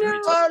yesterday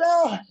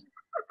after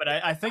But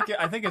I think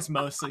it's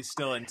mostly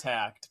still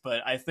intact.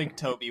 But I think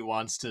Toby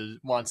wants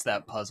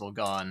that puzzle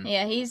gone.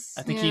 Yeah,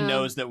 I think he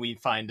knows that we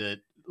find it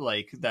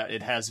like that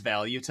it has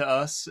value to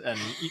us,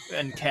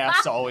 and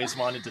cats always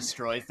want to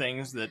destroy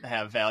things that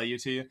have value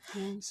to you.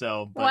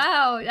 So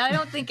wow, I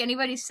don't think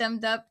anybody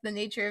summed up the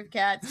nature of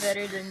cats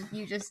better than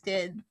you just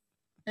did.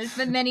 There's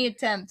been many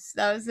attempts.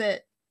 That was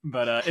it.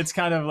 But it's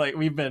kind of like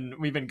we've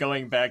been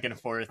going back and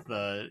forth.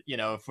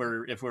 If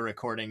we're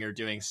recording or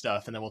doing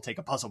stuff, and then we'll take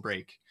a puzzle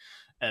break,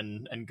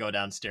 and go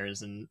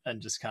downstairs and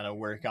just kind of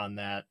work on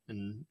that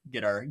and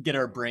get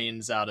our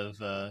brains out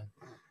of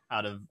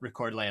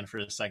record land for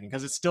a second,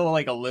 because it's still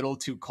like a little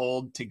too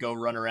cold to go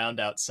run around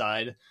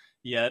outside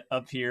yet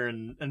up here,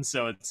 and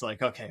so it's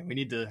like, okay, we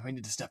need to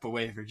step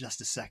away for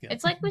just a second.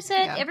 It's like we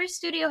said, every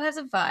studio has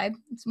a vibe.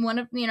 It's one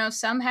of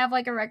some have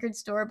like a record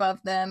store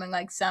above them, and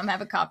like some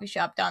have a coffee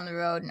shop down the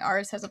road, and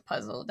ours has a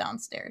puzzle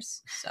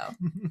downstairs. So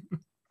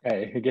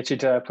hey, it gets you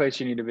to a place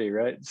you need to be,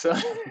 right? So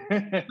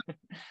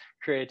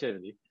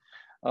creativity.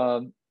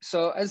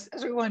 So as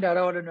we wind out,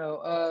 I want to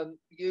know,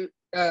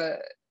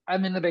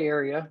 I'm in the Bay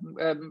Area.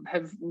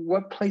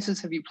 What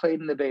places have you played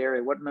in the Bay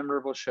Area? What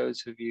memorable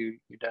shows have you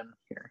done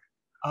here?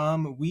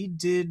 We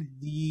did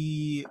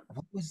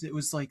what was it? It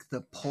was like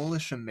the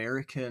Polish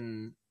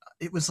American.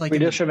 It was like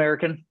Swedish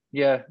American,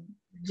 yeah.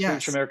 Yes.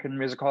 Swedish American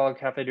Music Hall,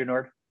 Café du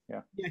Nord.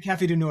 Yeah,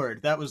 Café du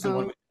Nord. That was the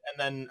one. And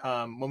then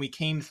when we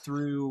came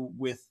through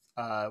with,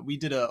 we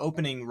did an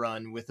opening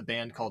run with a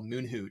band called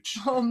Moon Hooch,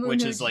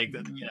 which is like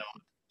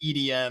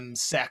EDM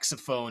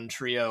saxophone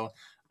trio.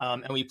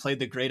 and we played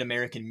the Great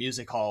American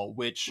Music Hall,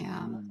 which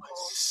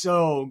was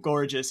so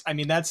gorgeous. I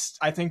mean, that's,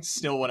 I think,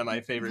 still one of my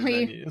favorite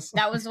venues.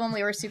 That was the one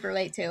we were super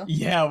late to.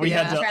 Yeah, we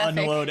had to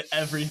unload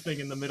everything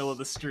in the middle of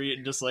the street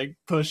and just like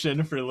push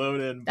in for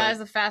load in. That was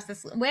the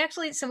fastest. We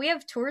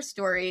have tour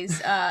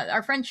stories.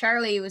 Our friend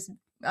Charlie was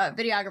a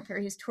videographer.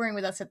 He was touring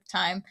with us at the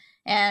time.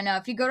 And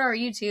if you go to our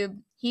YouTube,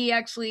 he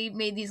actually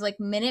made these like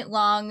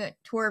minute-long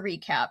tour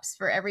recaps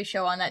for every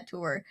show on that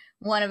tour.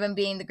 One of them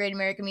being the Great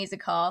American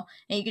Music Hall.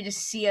 And you could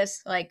just see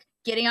us like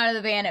getting out of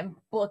the van and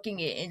booking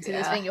it into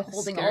this venue,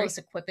 holding all this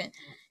equipment.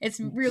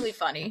 It's really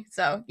funny.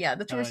 So yeah,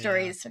 the tour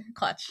stories are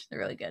clutch. They're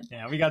really good.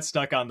 Yeah, we got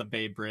stuck on the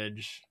Bay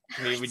Bridge.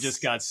 We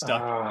just got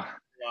stuck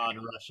on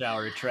rush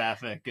hour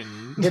traffic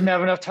and didn't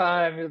have enough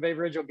time. The Bay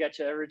Bridge will get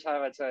you every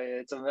time, I tell you.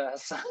 It's a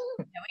mess. Yeah,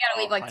 we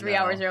gotta leave like 3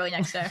 hours early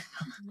next day.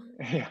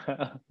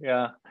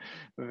 Yeah,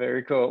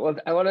 very cool. Well,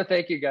 I want to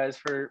thank you guys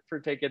for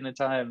taking the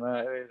time.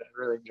 I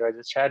really enjoyed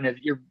this chat, and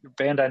your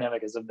band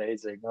dynamic is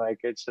amazing. Like,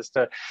 it's just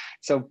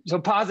so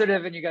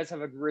positive, and you guys have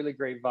a really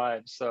great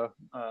vibe. So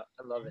I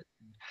love it,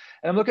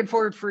 and I'm looking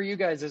forward for you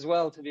guys as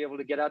well to be able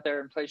to get out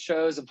there and play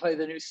shows and play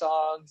the new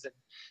songs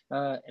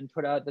and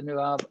put out the new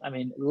album. I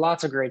mean,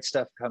 lots of great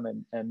stuff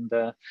coming, and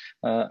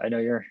I know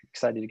you're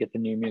excited to get the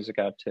new music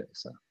out too.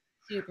 So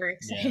super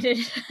excited.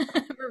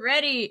 We're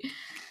ready.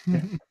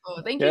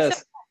 Oh, thank you so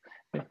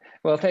much.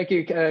 Well, thank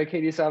you,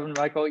 Katie, Sav, and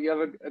Michael. You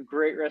have a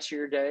great rest of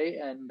your day,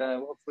 and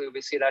hopefully we'll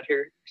be seeing out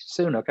here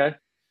soon. Okay.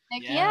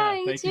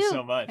 Thank you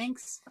so much.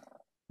 Thanks.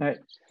 All right.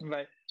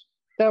 Bye.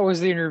 That was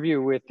the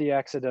interview with the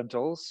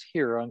Accidentals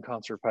here on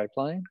Concert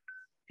Pipeline.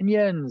 And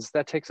Jens,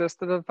 that takes us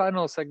to the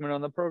final segment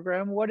on the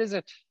program. What is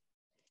it?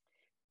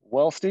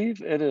 Well,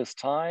 Steve, it is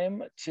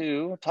time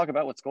to talk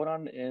about what's going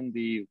on in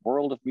the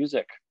world of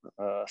music.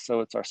 So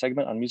it's our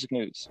segment on music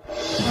news.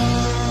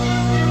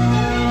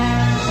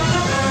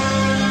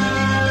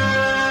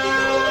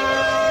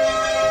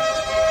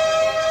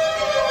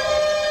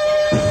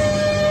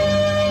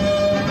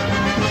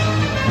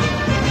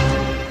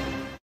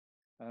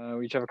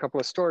 We each have a couple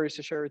of stories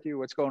to share with you,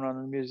 what's going on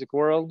in the music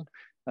world.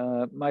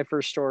 My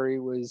first story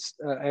was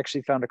I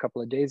actually found a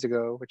couple of days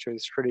ago, which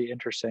was pretty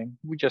interesting.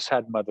 We just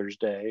had Mother's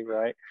Day,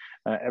 right?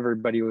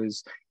 Everybody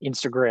was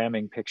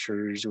Instagramming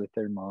pictures with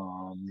their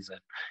moms,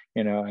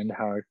 and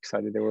how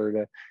excited they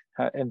were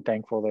and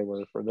thankful they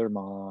were for their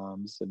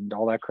moms, and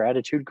all that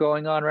gratitude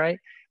going on, right?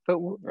 But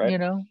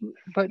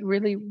but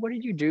really, what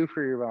did you do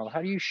for your mom?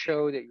 How do you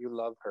show that you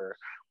love her?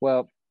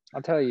 Well,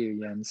 I'll tell you,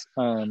 Jens.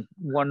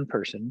 One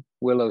person,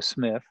 Willow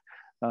Smith.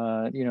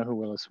 You know who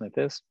Willow Smith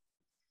is?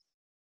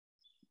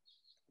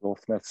 Will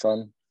Smith's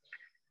son.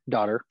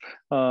 Daughter.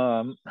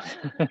 Jaden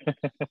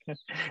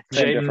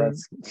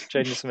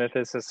Smith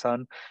is his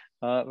son.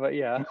 But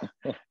yeah.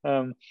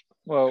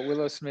 Well,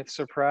 Willow Smith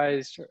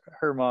surprised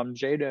her mom,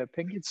 Jada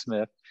Pinkett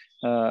Smith,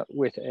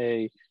 with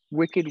a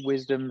Wicked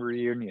Wisdom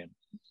reunion.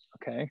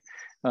 Okay.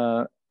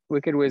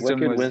 Wicked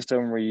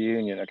Wisdom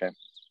reunion. Okay.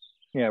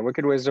 Yeah,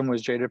 Wicked Wisdom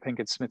was Jada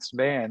Pinkett Smith's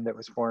band that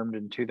was formed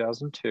in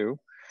 2002.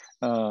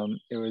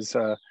 It was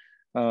a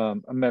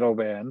metal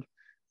band.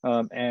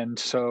 And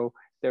so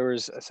there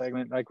was a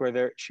segment like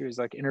where she was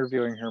like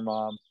interviewing her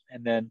mom,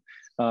 and then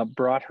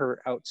brought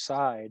her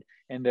outside,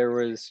 and there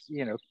was,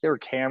 there were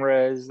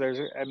cameras.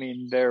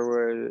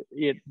 The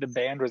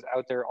band was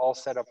out there all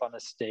set up on a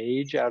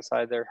stage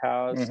outside their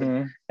house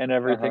and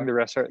everything. The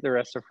rest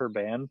of her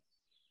band.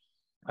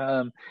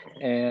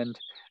 And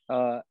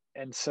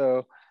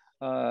so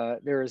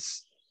there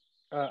was,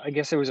 I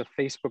guess it was a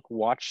Facebook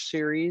Watch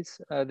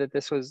series that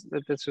this was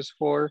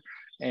for,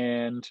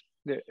 and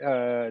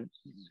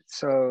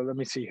so let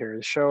me see here.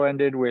 The show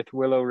ended with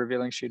Willow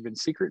revealing she'd been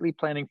secretly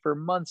planning for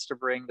months to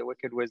bring the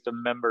Wicked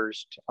Wisdom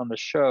members on the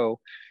show,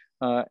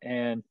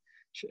 and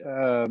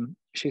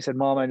she said,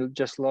 "Mom, I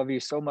just love you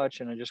so much,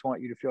 and I just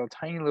want you to feel a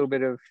tiny little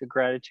bit of the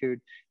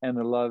gratitude and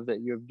the love that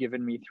you have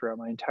given me throughout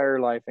my entire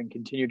life and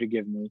continue to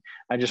give me.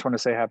 I just want to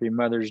say Happy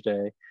Mother's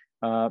Day."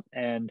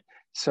 And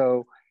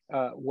so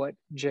what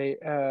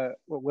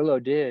Willow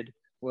did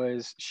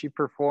was she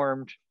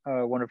performed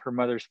one of her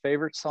mother's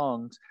favorite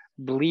songs,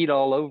 "Bleed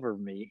All Over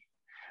Me,"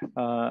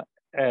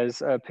 as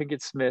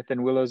Pinkett Smith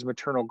and Willow's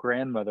maternal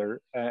grandmother,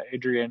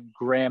 Adrienne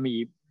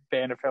Grammy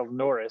Banifeld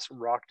Norris,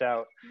 rocked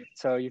out.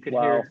 So you could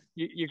hear,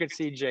 you could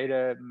see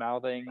Jada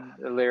mouthing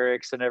the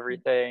lyrics and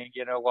everything,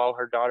 while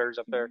her daughter's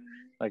up there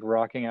like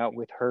rocking out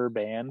with her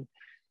band,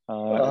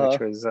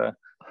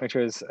 which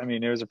was, I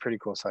mean, it was a pretty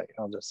cool sight,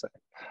 I'll just say.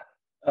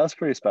 That's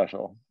pretty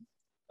special.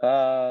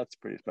 That's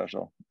pretty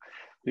special.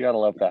 You gotta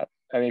love that.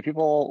 I mean,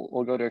 people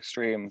will go to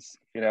extremes,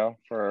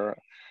 for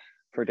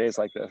days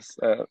like this,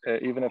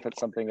 even if it's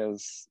something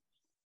as,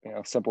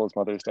 simple as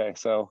Mother's Day.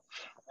 So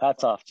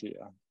hats off to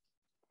you.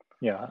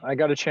 Yeah, I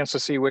got a chance to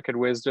see Wicked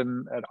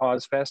Wisdom at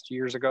Ozfest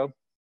years ago.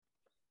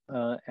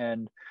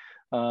 And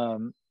I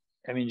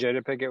mean,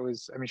 Jada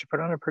Pinkett she put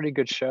on a pretty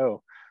good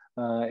show.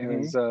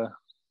 It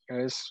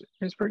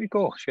was pretty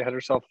cool. She had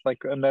herself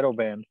like a metal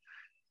band.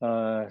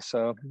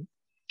 So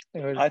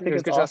I think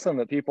it's awesome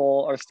that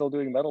people are still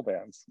doing metal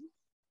bands.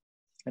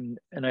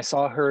 and I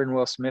saw her and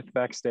Will Smith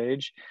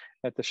backstage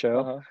at the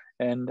show,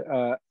 and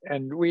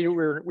we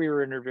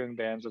were interviewing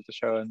bands at the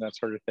show and that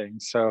sort of thing.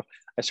 So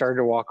I started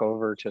to walk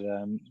over to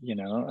them,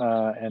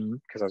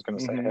 and because I was going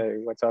to say, hey,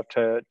 what's up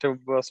to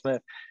Will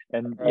Smith,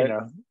 and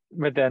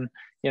but then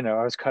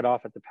I was cut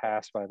off at the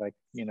pass by like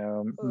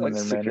like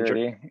their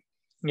security. manager.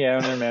 Yeah,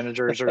 and their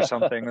managers or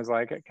something was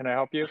like, "Can I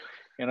help you?"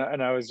 And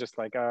I was just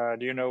like,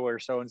 "Do you know where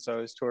so and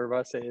so's tour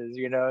bus is?"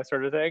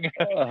 Sort of thing.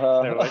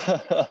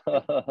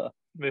 Like,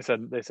 they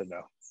said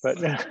no, but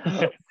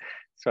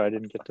so I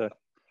didn't get to.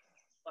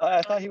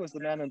 I thought he was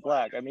the man in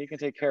black. I mean, he can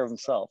take care of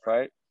himself,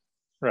 right?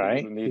 Right.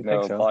 He doesn't need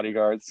no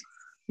bodyguards.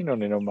 You don't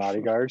need no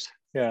bodyguards.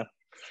 Yeah.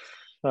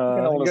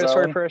 You got a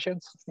story for us,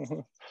 Jens?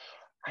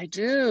 I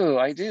do.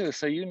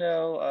 So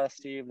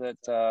Steve,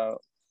 that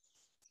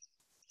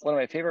one of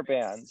my favorite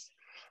bands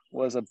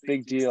was a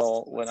big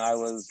deal when I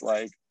was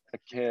like a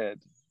kid,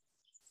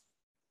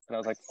 when I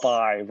was like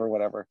 5 or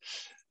whatever.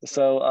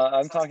 So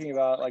I'm talking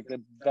about like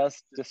the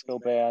best disco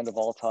band of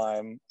all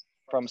time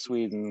from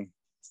Sweden,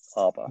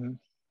 ABBA.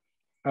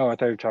 Oh, I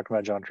thought you were talking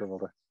about John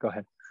Travolta. Go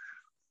ahead.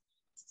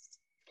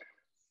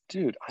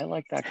 Dude, I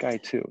like that guy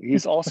too.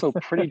 He's also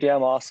pretty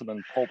damn awesome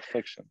in Pulp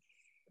Fiction.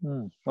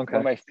 Okay. One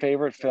of my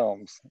favorite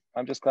films.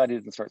 I'm just glad he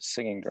didn't start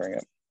singing during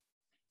it.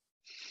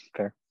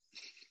 Fair.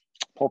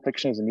 Pulp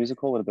Fiction as a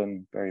musical would have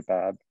been very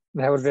bad.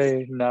 That would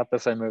be not the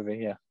same movie,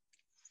 yeah.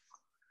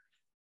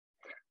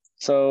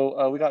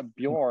 So we got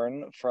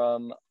Bjorn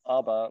from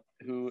ABBA,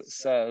 who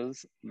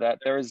says that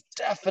there is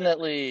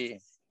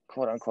definitely,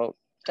 quote unquote,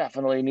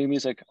 definitely new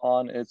music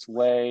on its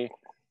way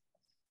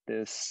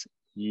this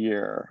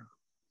year.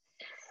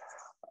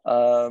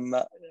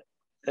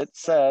 It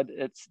said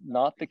it's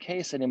not the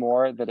case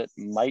anymore that it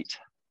might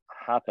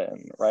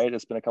happen, right?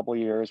 It's been a couple of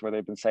years where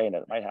they've been saying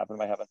it might happen,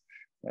 the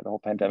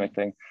whole pandemic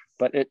thing,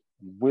 but it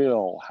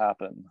will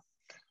happen.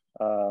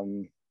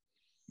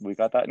 We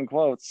got that in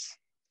quotes.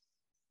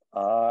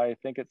 I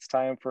think it's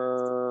time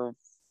for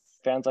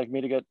fans like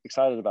me to get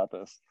excited about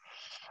this.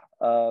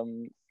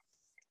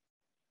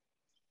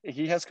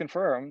 He has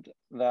confirmed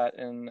that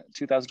in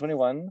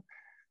 2021,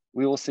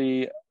 we will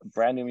see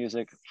brand new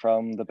music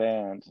from the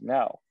band.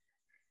 Now,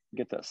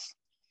 get this.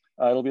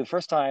 It'll be the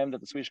first time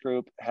that the Swedish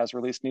group has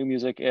released new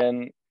music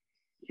in,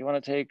 you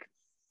want to take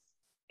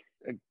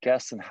a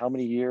guess in how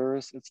many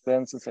years it's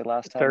been since they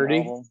last had an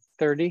album?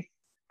 30?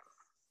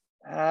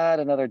 Add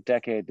another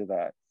decade to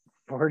that.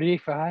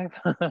 45?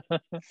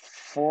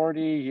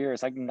 40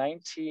 years, like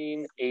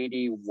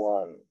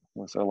 1981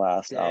 was their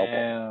last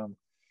album.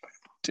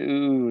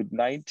 Dude,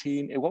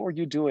 what were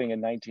you doing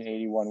in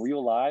 1981? Were you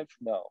alive?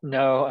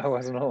 No, I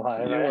wasn't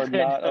alive. You were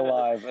not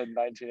alive in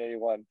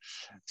 1981.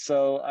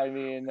 So, I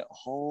mean,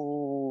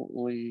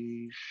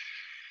 holy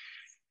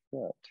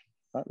shit.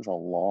 That was a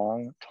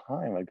long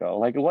time ago.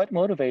 Like, what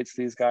motivates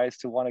these guys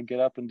to want to get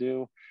up and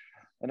do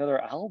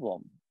another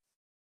album?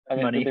 I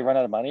mean, did they run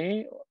out of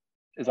money?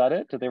 Is that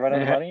it? Did they run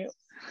out of money?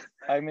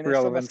 I mean, they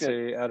still must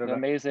get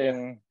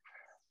amazing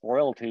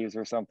royalties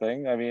or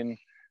something. I mean,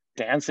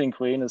 Dancing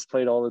Queen is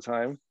played all the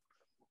time.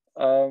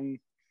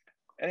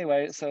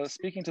 Anyway, so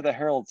speaking to the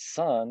Herald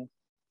Sun,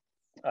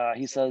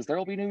 he says there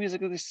will be new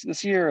music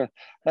this year.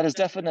 That is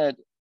definite.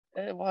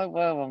 Well,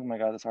 oh my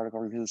God, this article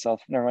repeats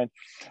itself. Never mind.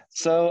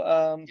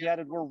 So he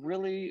added, we're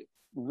really,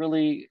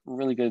 really,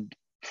 really good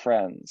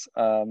friends.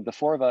 The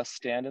 4 of us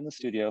stand in the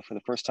studio for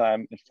the first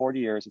time in 40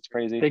 years. It's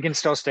crazy. They can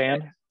still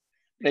stand?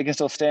 They can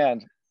still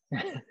stand.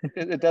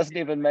 It doesn't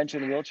even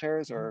mention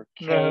wheelchairs or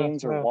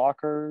canes or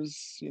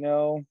walkers,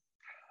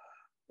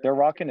 They're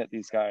rocking it,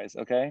 these guys,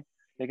 okay?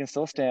 They can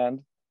still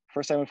stand,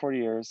 first time in 40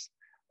 years,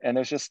 and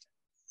there's just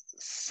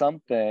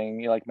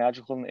something like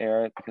magical in the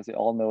air because they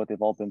all know what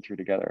they've all been through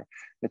together.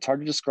 It's hard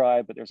to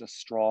describe, but there's a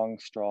strong,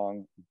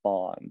 strong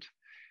bond.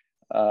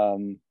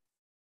 You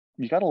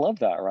gotta love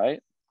that, right?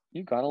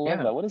 You gotta love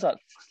that. What is that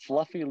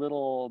fluffy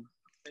little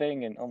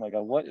thing? And oh my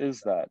God, what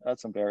is that?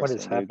 That's embarrassing. What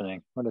is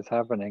happening? What is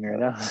happening right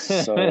now?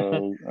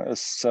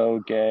 so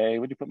gay.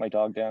 Would you put my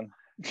dog down?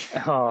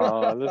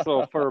 Oh, this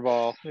little fur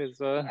ball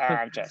is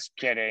I'm just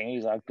kidding.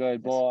 He's a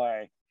good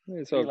boy.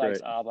 He's so he great.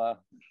 Likes ABBA.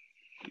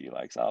 He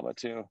likes ABBA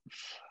too.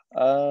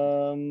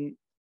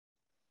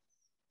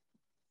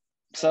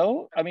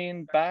 So, I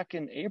mean, back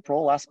in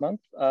April last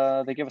month,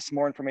 they gave us some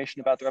more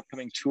information about their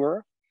upcoming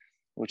tour,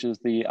 which is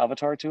the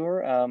Avatar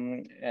tour.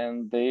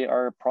 And they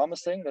are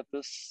promising that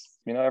this,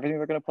 everything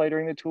they're going to play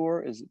during the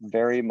tour is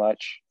very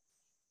much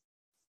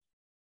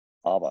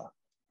ABBA.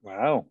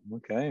 Wow.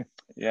 Okay.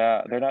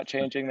 Yeah, they're not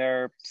changing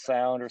their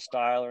sound or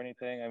style or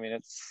anything. I mean,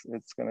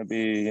 it's going to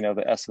be,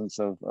 the essence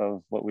of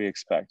what we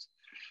expect.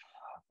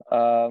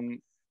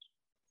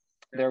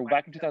 They're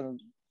back in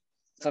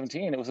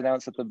 2017. It was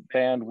announced that the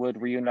band would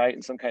reunite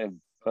in some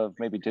kind of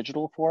maybe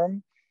digital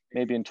form,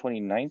 maybe in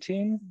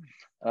 2019,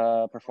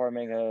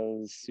 performing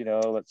as,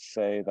 let's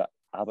say the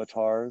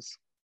Avatars.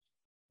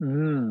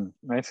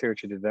 I see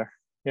what you did there.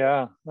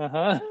 Yeah.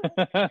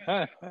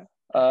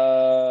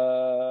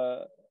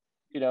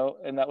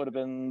 And that would have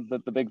been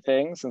the big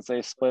thing since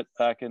they split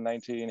back in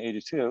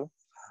 1982.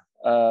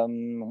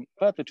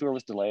 But the tour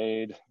was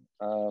delayed.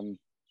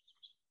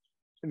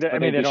 I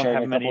mean, they don't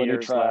have many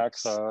years left,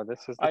 so this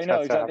is the I know,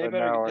 chance to have exactly.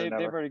 it now or They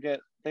never.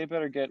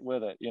 better get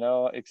with it, you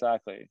know,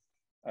 exactly.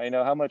 I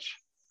know how much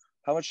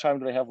time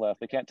do they have left?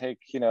 They can't take,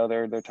 you know,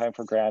 their time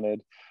for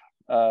granted.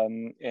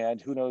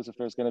 And who knows if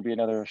there's going to be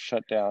another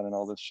shutdown and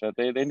all this shit.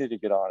 They need to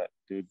get on it,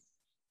 dude.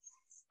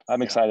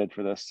 I'm excited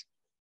for this.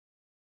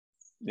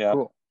 Yeah,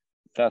 cool.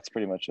 That's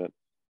pretty much it.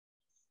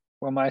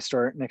 Well, my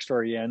next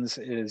story ends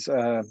is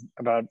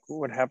about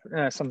what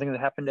happened. Something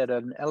that happened at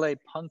an LA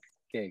punk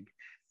gig.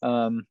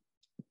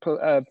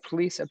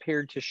 Police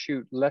appeared to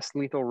shoot less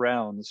lethal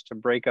rounds to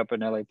break up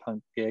an LA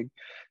punk gig,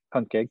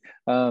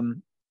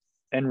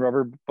 and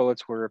rubber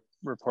bullets were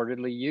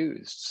reportedly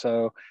used.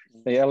 So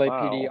the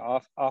LAPD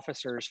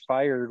officers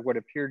fired what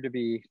appeared to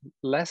be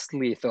less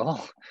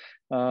lethal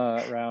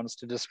rounds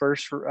to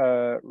disperse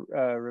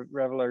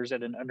revelers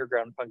at an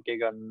underground punk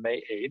gig on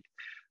May 8th.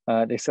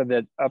 They said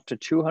that up to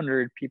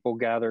 200 people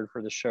gathered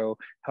for the show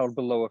held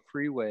below a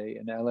freeway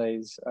in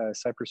LA's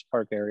Cypress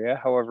Park area.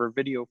 However,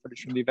 video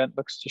footage from the event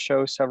looks to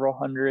show several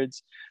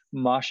hundreds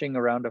moshing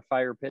around a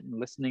fire pit and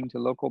listening to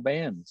local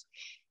bands.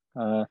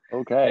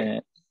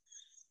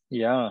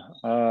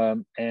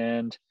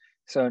 And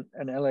so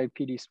an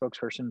LAPD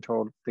spokesperson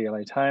told the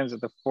LA Times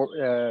that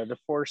the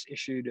force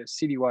issued a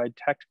citywide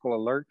tactical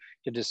alert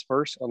to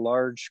disperse a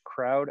large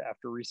crowd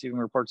after receiving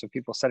reports of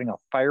people setting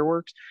off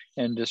fireworks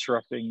and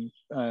disrupting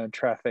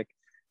traffic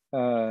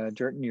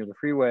near the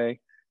freeway.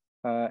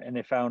 And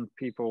they found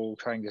people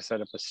trying to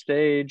set up a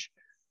stage.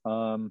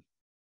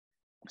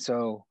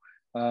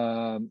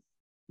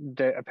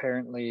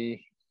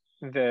 Apparently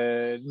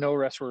no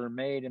arrests were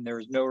made and there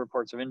was no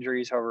reports of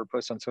injuries. However,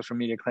 posts on social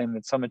media claim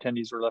that some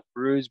attendees were left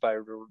bruised by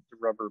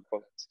rubber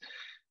bullets.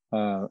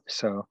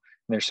 So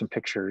there's some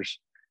pictures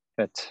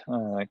that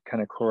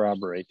kind of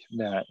corroborate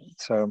that.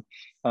 So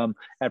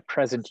at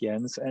present,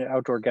 Jens,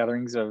 outdoor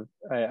gatherings of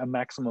a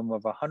maximum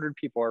of 100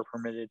 people are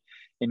permitted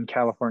in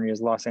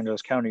California's Los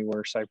Angeles County,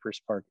 where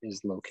Cypress Park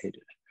is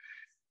located.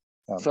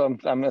 So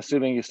I'm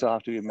assuming you still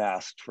have to be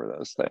masked for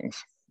those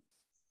things.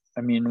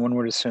 I mean, one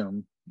would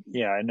assume.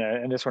 Yeah,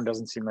 and this one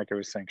doesn't seem like it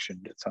was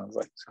sanctioned, it sounds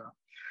like.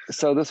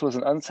 So this was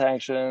an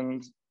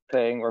unsanctioned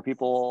thing where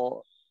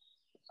people,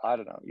 I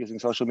don't know, using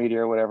social media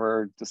or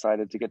whatever,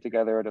 decided to get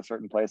together at a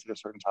certain place at a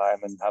certain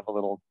time and have a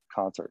little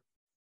concert.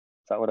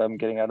 Is that what I'm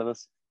getting out of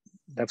this?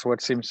 That's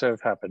what seems to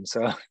have happened.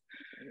 So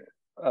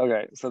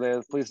okay, so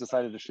the police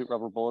decided to shoot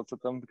rubber bullets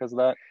at them because of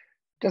that?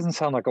 Doesn't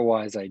sound like a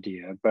wise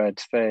idea,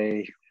 but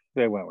they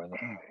went with it.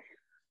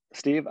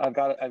 Steve, I've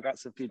got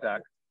some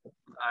feedback.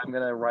 I'm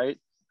gonna write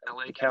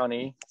LA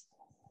County,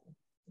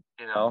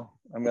 you know,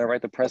 I'm gonna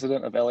write the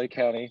president of LA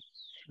County.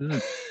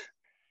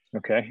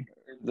 Okay.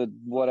 The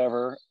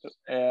whatever,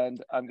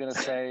 and I'm gonna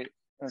say,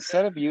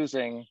 instead of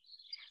using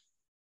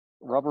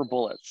rubber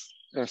bullets,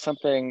 there's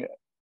something,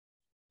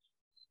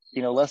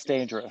 you know, less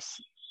dangerous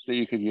that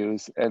you could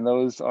use, and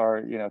those are,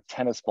 you know,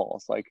 tennis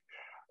balls. Like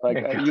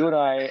you and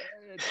I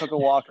took a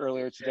walk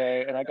earlier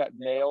today, and I got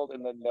nailed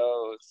in the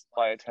nose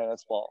by a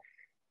tennis ball.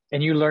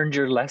 And you learned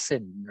your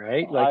lesson,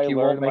 right? Like you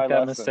won't make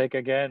that mistake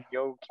again.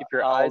 You'll keep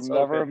your eyes open.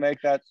 I'll never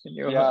make that.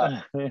 Yeah.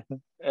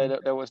 And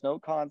there was no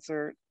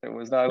concert. I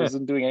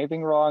wasn't doing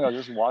anything wrong. I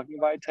was just walking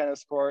by a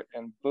tennis court,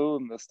 and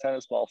boom, this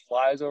tennis ball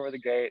flies over the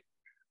gate,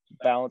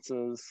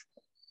 bounces,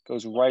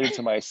 goes right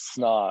into my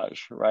snodge,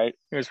 right?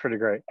 It was pretty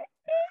great.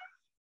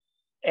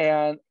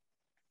 And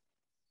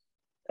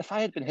if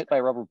I had been hit by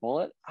a rubber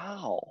bullet,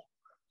 ow.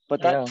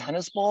 But that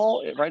tennis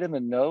ball right in the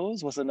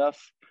nose was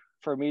enough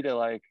for me to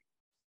like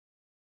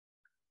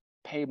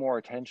pay more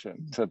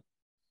attention to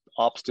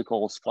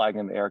obstacles flying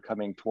in the air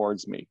coming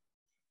towards me.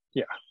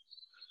 Yeah.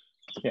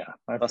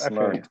 I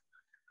feel you.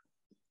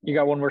 You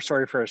got one more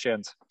story for us,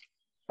 Jens?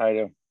 I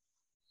do.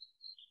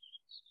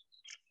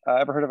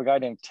 Ever heard of a guy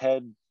named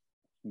Ted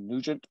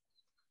Nugent?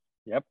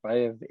 Yep, I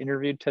have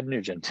interviewed Ted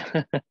Nugent.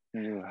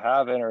 You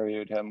have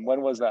interviewed him.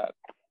 When was that?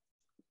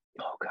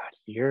 Oh God,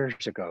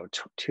 years ago,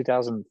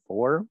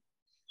 2004,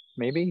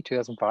 maybe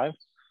 2005.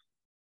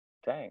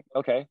 Dang.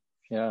 Okay.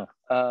 Yeah.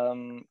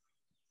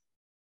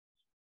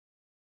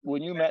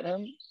 When you met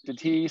him, did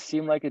he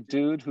seem like a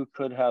dude who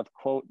could have,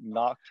 quote,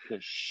 knocked the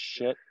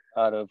shit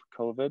out of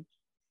COVID?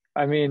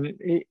 I mean,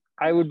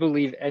 I would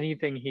believe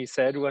anything he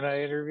said when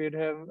I interviewed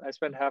him. I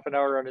spent half an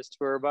hour on his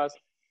tour bus.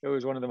 It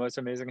was one of the most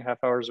amazing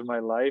half hours of my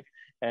life.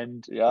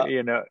 And,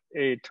 you know,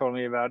 he told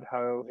me about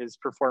how his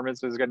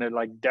performance was going to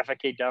like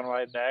defecate down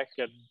my neck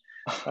and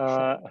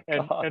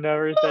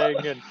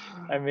everything. And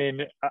I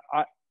mean,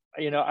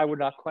 I would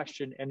not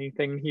question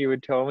anything he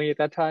would tell me at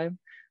that time.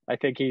 I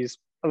think he's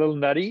a little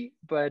nutty,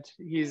 but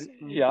he's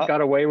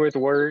got away with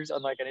words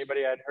unlike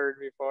anybody I'd heard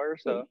before.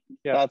 So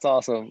yeah, that's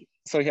awesome.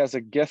 So he has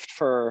a gift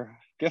for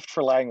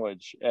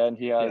language, and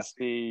he has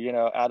the, you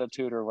know,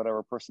 attitude or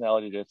whatever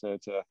personality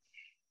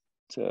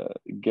to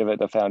give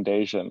it a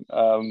foundation.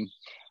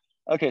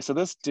 Okay, so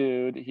this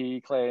dude, he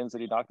claims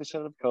that he knocked the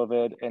shit out of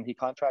COVID, and he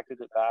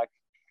contracted it back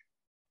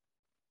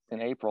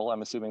in April.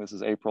 I'm assuming this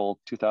is April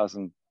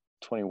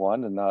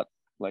 2021 and not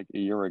like a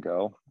year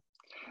ago.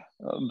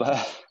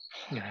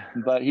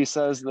 but he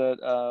says that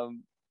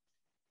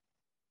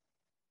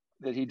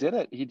that he did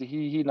it.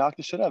 He knocked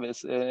the shit out of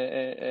it,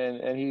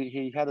 and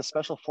he had a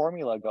special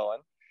formula going.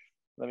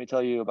 Let me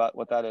tell you about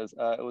what that is.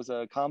 It was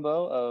a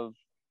combo of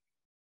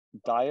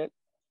diet.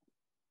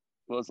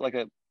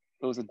 It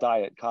was a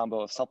diet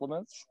combo of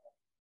supplements,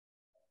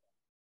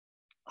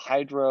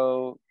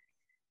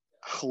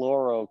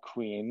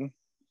 hydrochloroquine.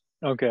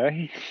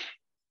 Okay.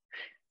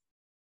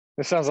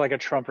 This sounds like a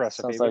Trump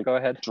recipe, but go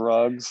ahead.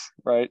 Drugs,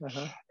 right?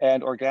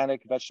 And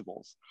organic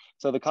vegetables.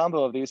 So the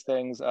combo of these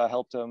things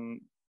helped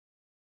him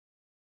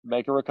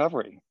make a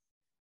recovery.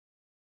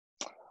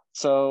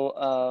 So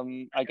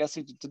I guess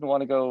he didn't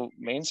want to go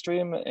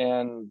mainstream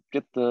and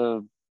get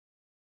the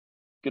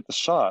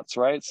shots,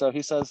 right? So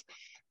he says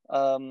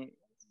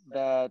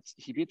that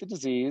he beat the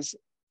disease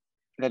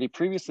that he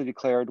previously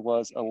declared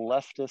was a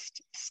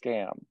leftist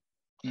scam.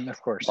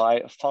 Of course.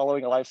 By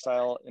following a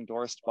lifestyle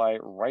endorsed by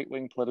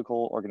right-wing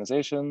political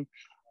organization,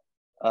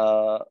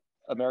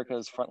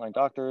 America's frontline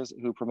doctors,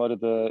 who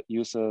promoted the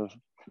use of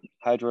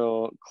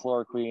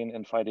hydrochloroquine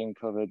in fighting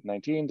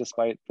COVID-19,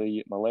 despite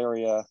the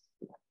malaria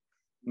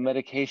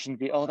medication.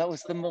 That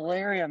was the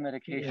malaria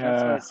medication. Yeah,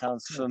 that's why it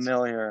sounds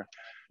familiar.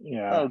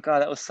 Yeah. Oh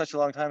God, that was such a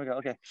long time ago.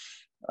 Okay.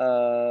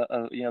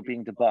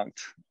 Being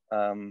debunked.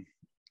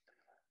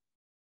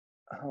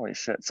 Holy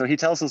shit. So he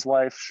tells his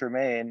wife,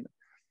 Charmaine,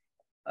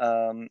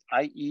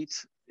 I eat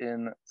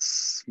in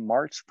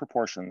smart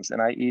proportions,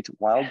 and I eat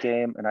wild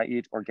game, and I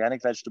eat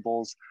organic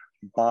vegetables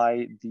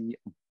by the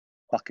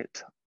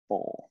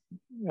bucketful.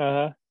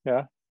 Yeah.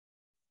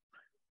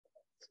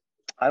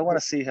 I want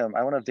to see him.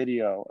 I want a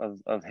video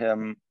of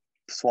him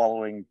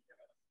swallowing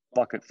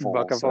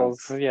bucketfuls of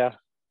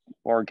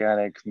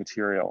organic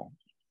material.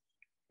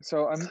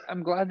 So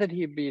I'm glad that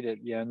he beat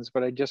it, Jens,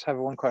 but I just have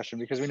one question,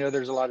 because we know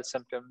there's a lot of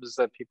symptoms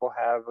that people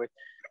have with,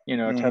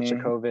 a touch of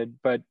COVID,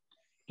 but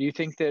do you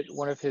think that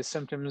one of his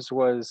symptoms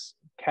was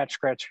cat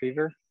scratch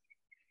fever?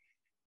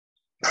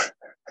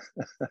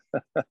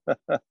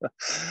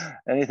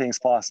 Anything's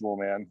possible,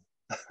 man.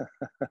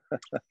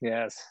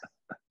 Yes.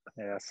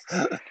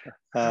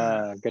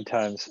 Good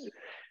times.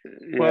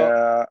 Yeah.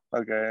 Well,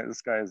 okay.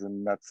 This guy is a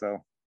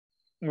nutso.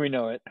 We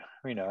know it.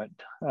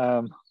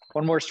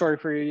 One more story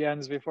for you,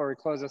 Jens, before we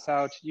close us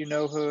out. You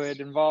know who it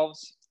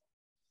involves?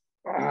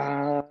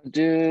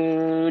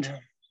 Dude.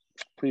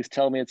 Please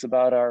tell me it's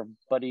about our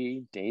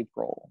buddy Dave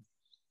Grohl.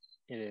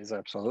 It is,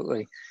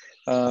 absolutely.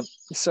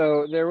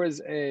 So there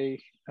was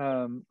a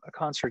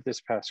concert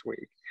this past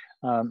week.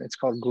 It's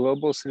called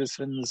Global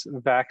Citizens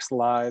Vax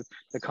Live,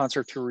 the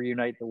concert to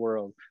reunite the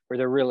world, where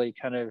they're really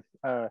kind of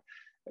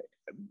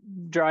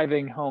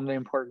driving home the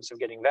importance of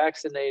getting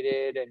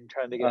vaccinated and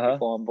trying to get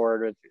people on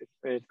board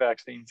with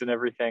vaccines and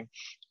everything.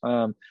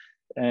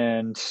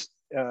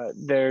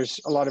 There's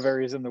a lot of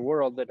areas in the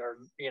world that are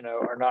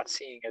not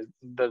seeing as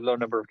the low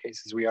number of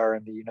cases we are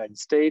in the United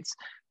States,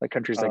 like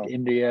countries like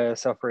India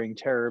suffering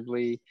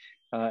terribly,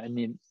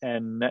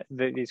 and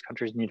these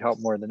countries need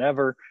help more than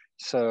ever.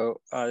 So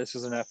this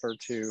is an effort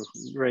to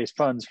raise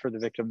funds for the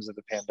victims of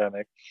the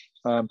pandemic.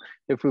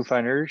 The Foo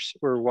Fighters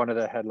were one of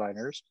the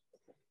headliners.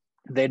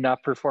 They'd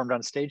not performed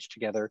on stage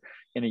together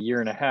in a year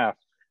and a half.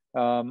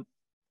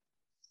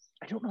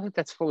 I don't know that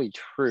that's fully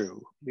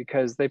true,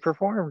 because they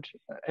performed.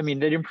 I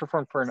mean, they didn't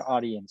perform for an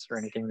audience or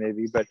anything,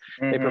 maybe, but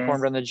they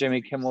performed on the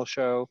Jimmy Kimmel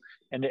show.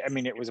 And I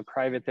mean, it was a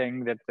private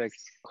thing that the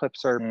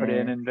clips are put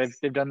in, and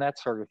they've done that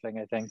sort of thing,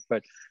 I think.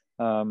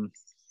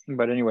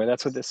 But anyway,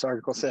 that's what this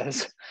article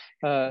says.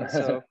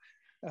 To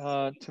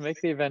make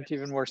the event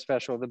even more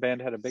special, the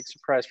band had a big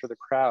surprise for the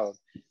crowd.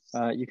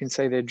 You can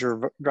say they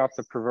dropped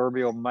the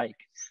proverbial mic.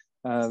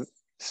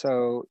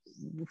 So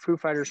Foo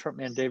Fighters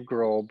frontman Dave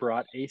Grohl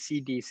brought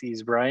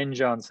AC/DC's Brian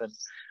Johnson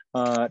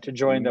to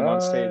join them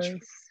on stage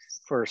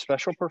for a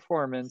special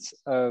performance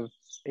of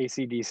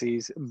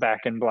AC/DC's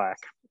Back in Black.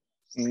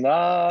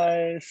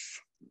 Nice.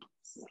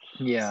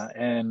 Yeah,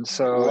 and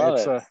so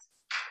it's a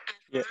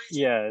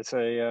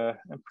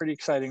pretty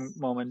exciting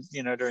moment,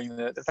 during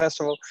the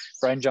festival.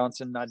 Brian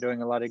Johnson not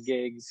doing a lot of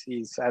gigs.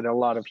 He's had a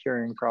lot of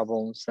hearing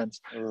problems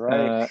since,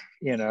 that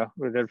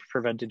have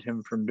prevented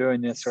him from doing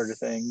this sort of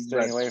thing.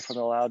 Staying away from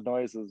the loud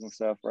noises and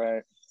stuff,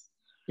 right?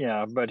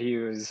 Yeah, but he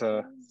was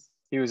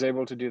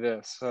able to do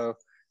this. So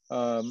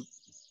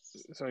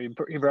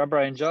he brought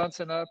Brian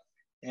Johnson up,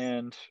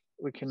 and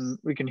we can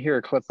hear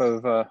a clip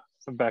of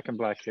Back in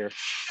Black here.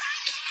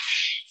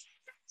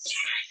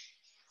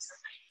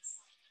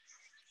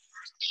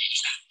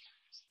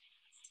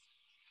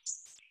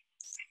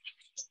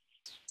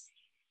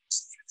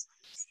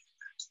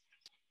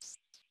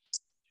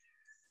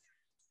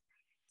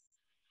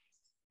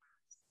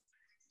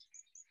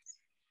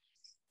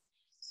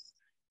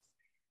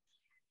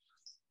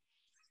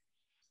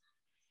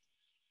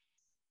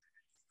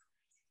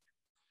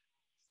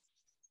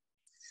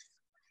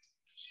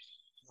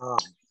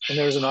 And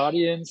there was an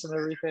audience and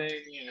everything.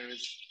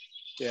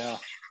 That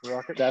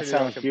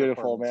sounds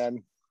beautiful,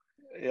 man.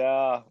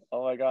 Yeah.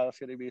 Oh my God, that's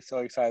going to be so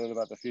excited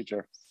about the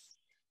future.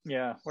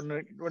 Yeah. What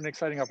an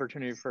exciting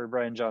opportunity for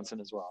Brian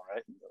Johnson as well,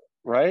 right?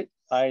 right?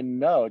 I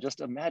know.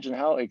 Just imagine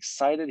how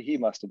excited he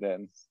must have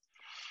been.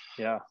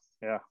 Yeah.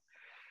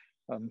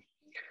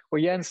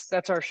 Well, Jens,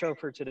 that's our show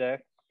for today.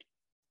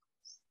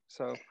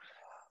 So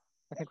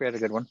I think we had a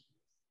good one.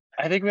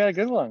 I think we had a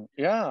good one.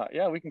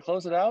 Yeah. We can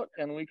close it out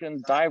and we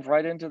can dive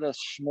right into the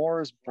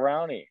s'mores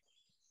brownie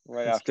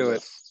after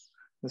this.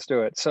 Let's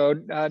do it. So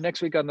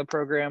next week on the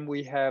program,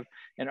 we have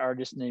an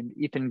artist named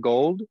Ethan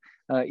Gold.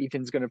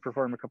 Ethan's going to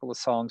perform a couple of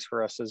songs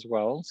for us as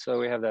well. So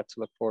we have that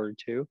to look forward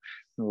to.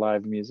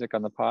 Live music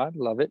on the pod.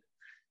 Love it.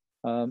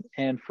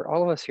 And for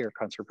all of us here at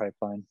Concert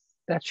Pipeline,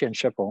 that's Jen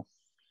Schippel.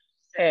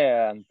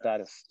 And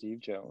that is Steve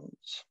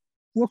Jones.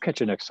 We'll catch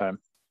you next time.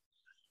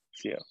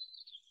 See ya.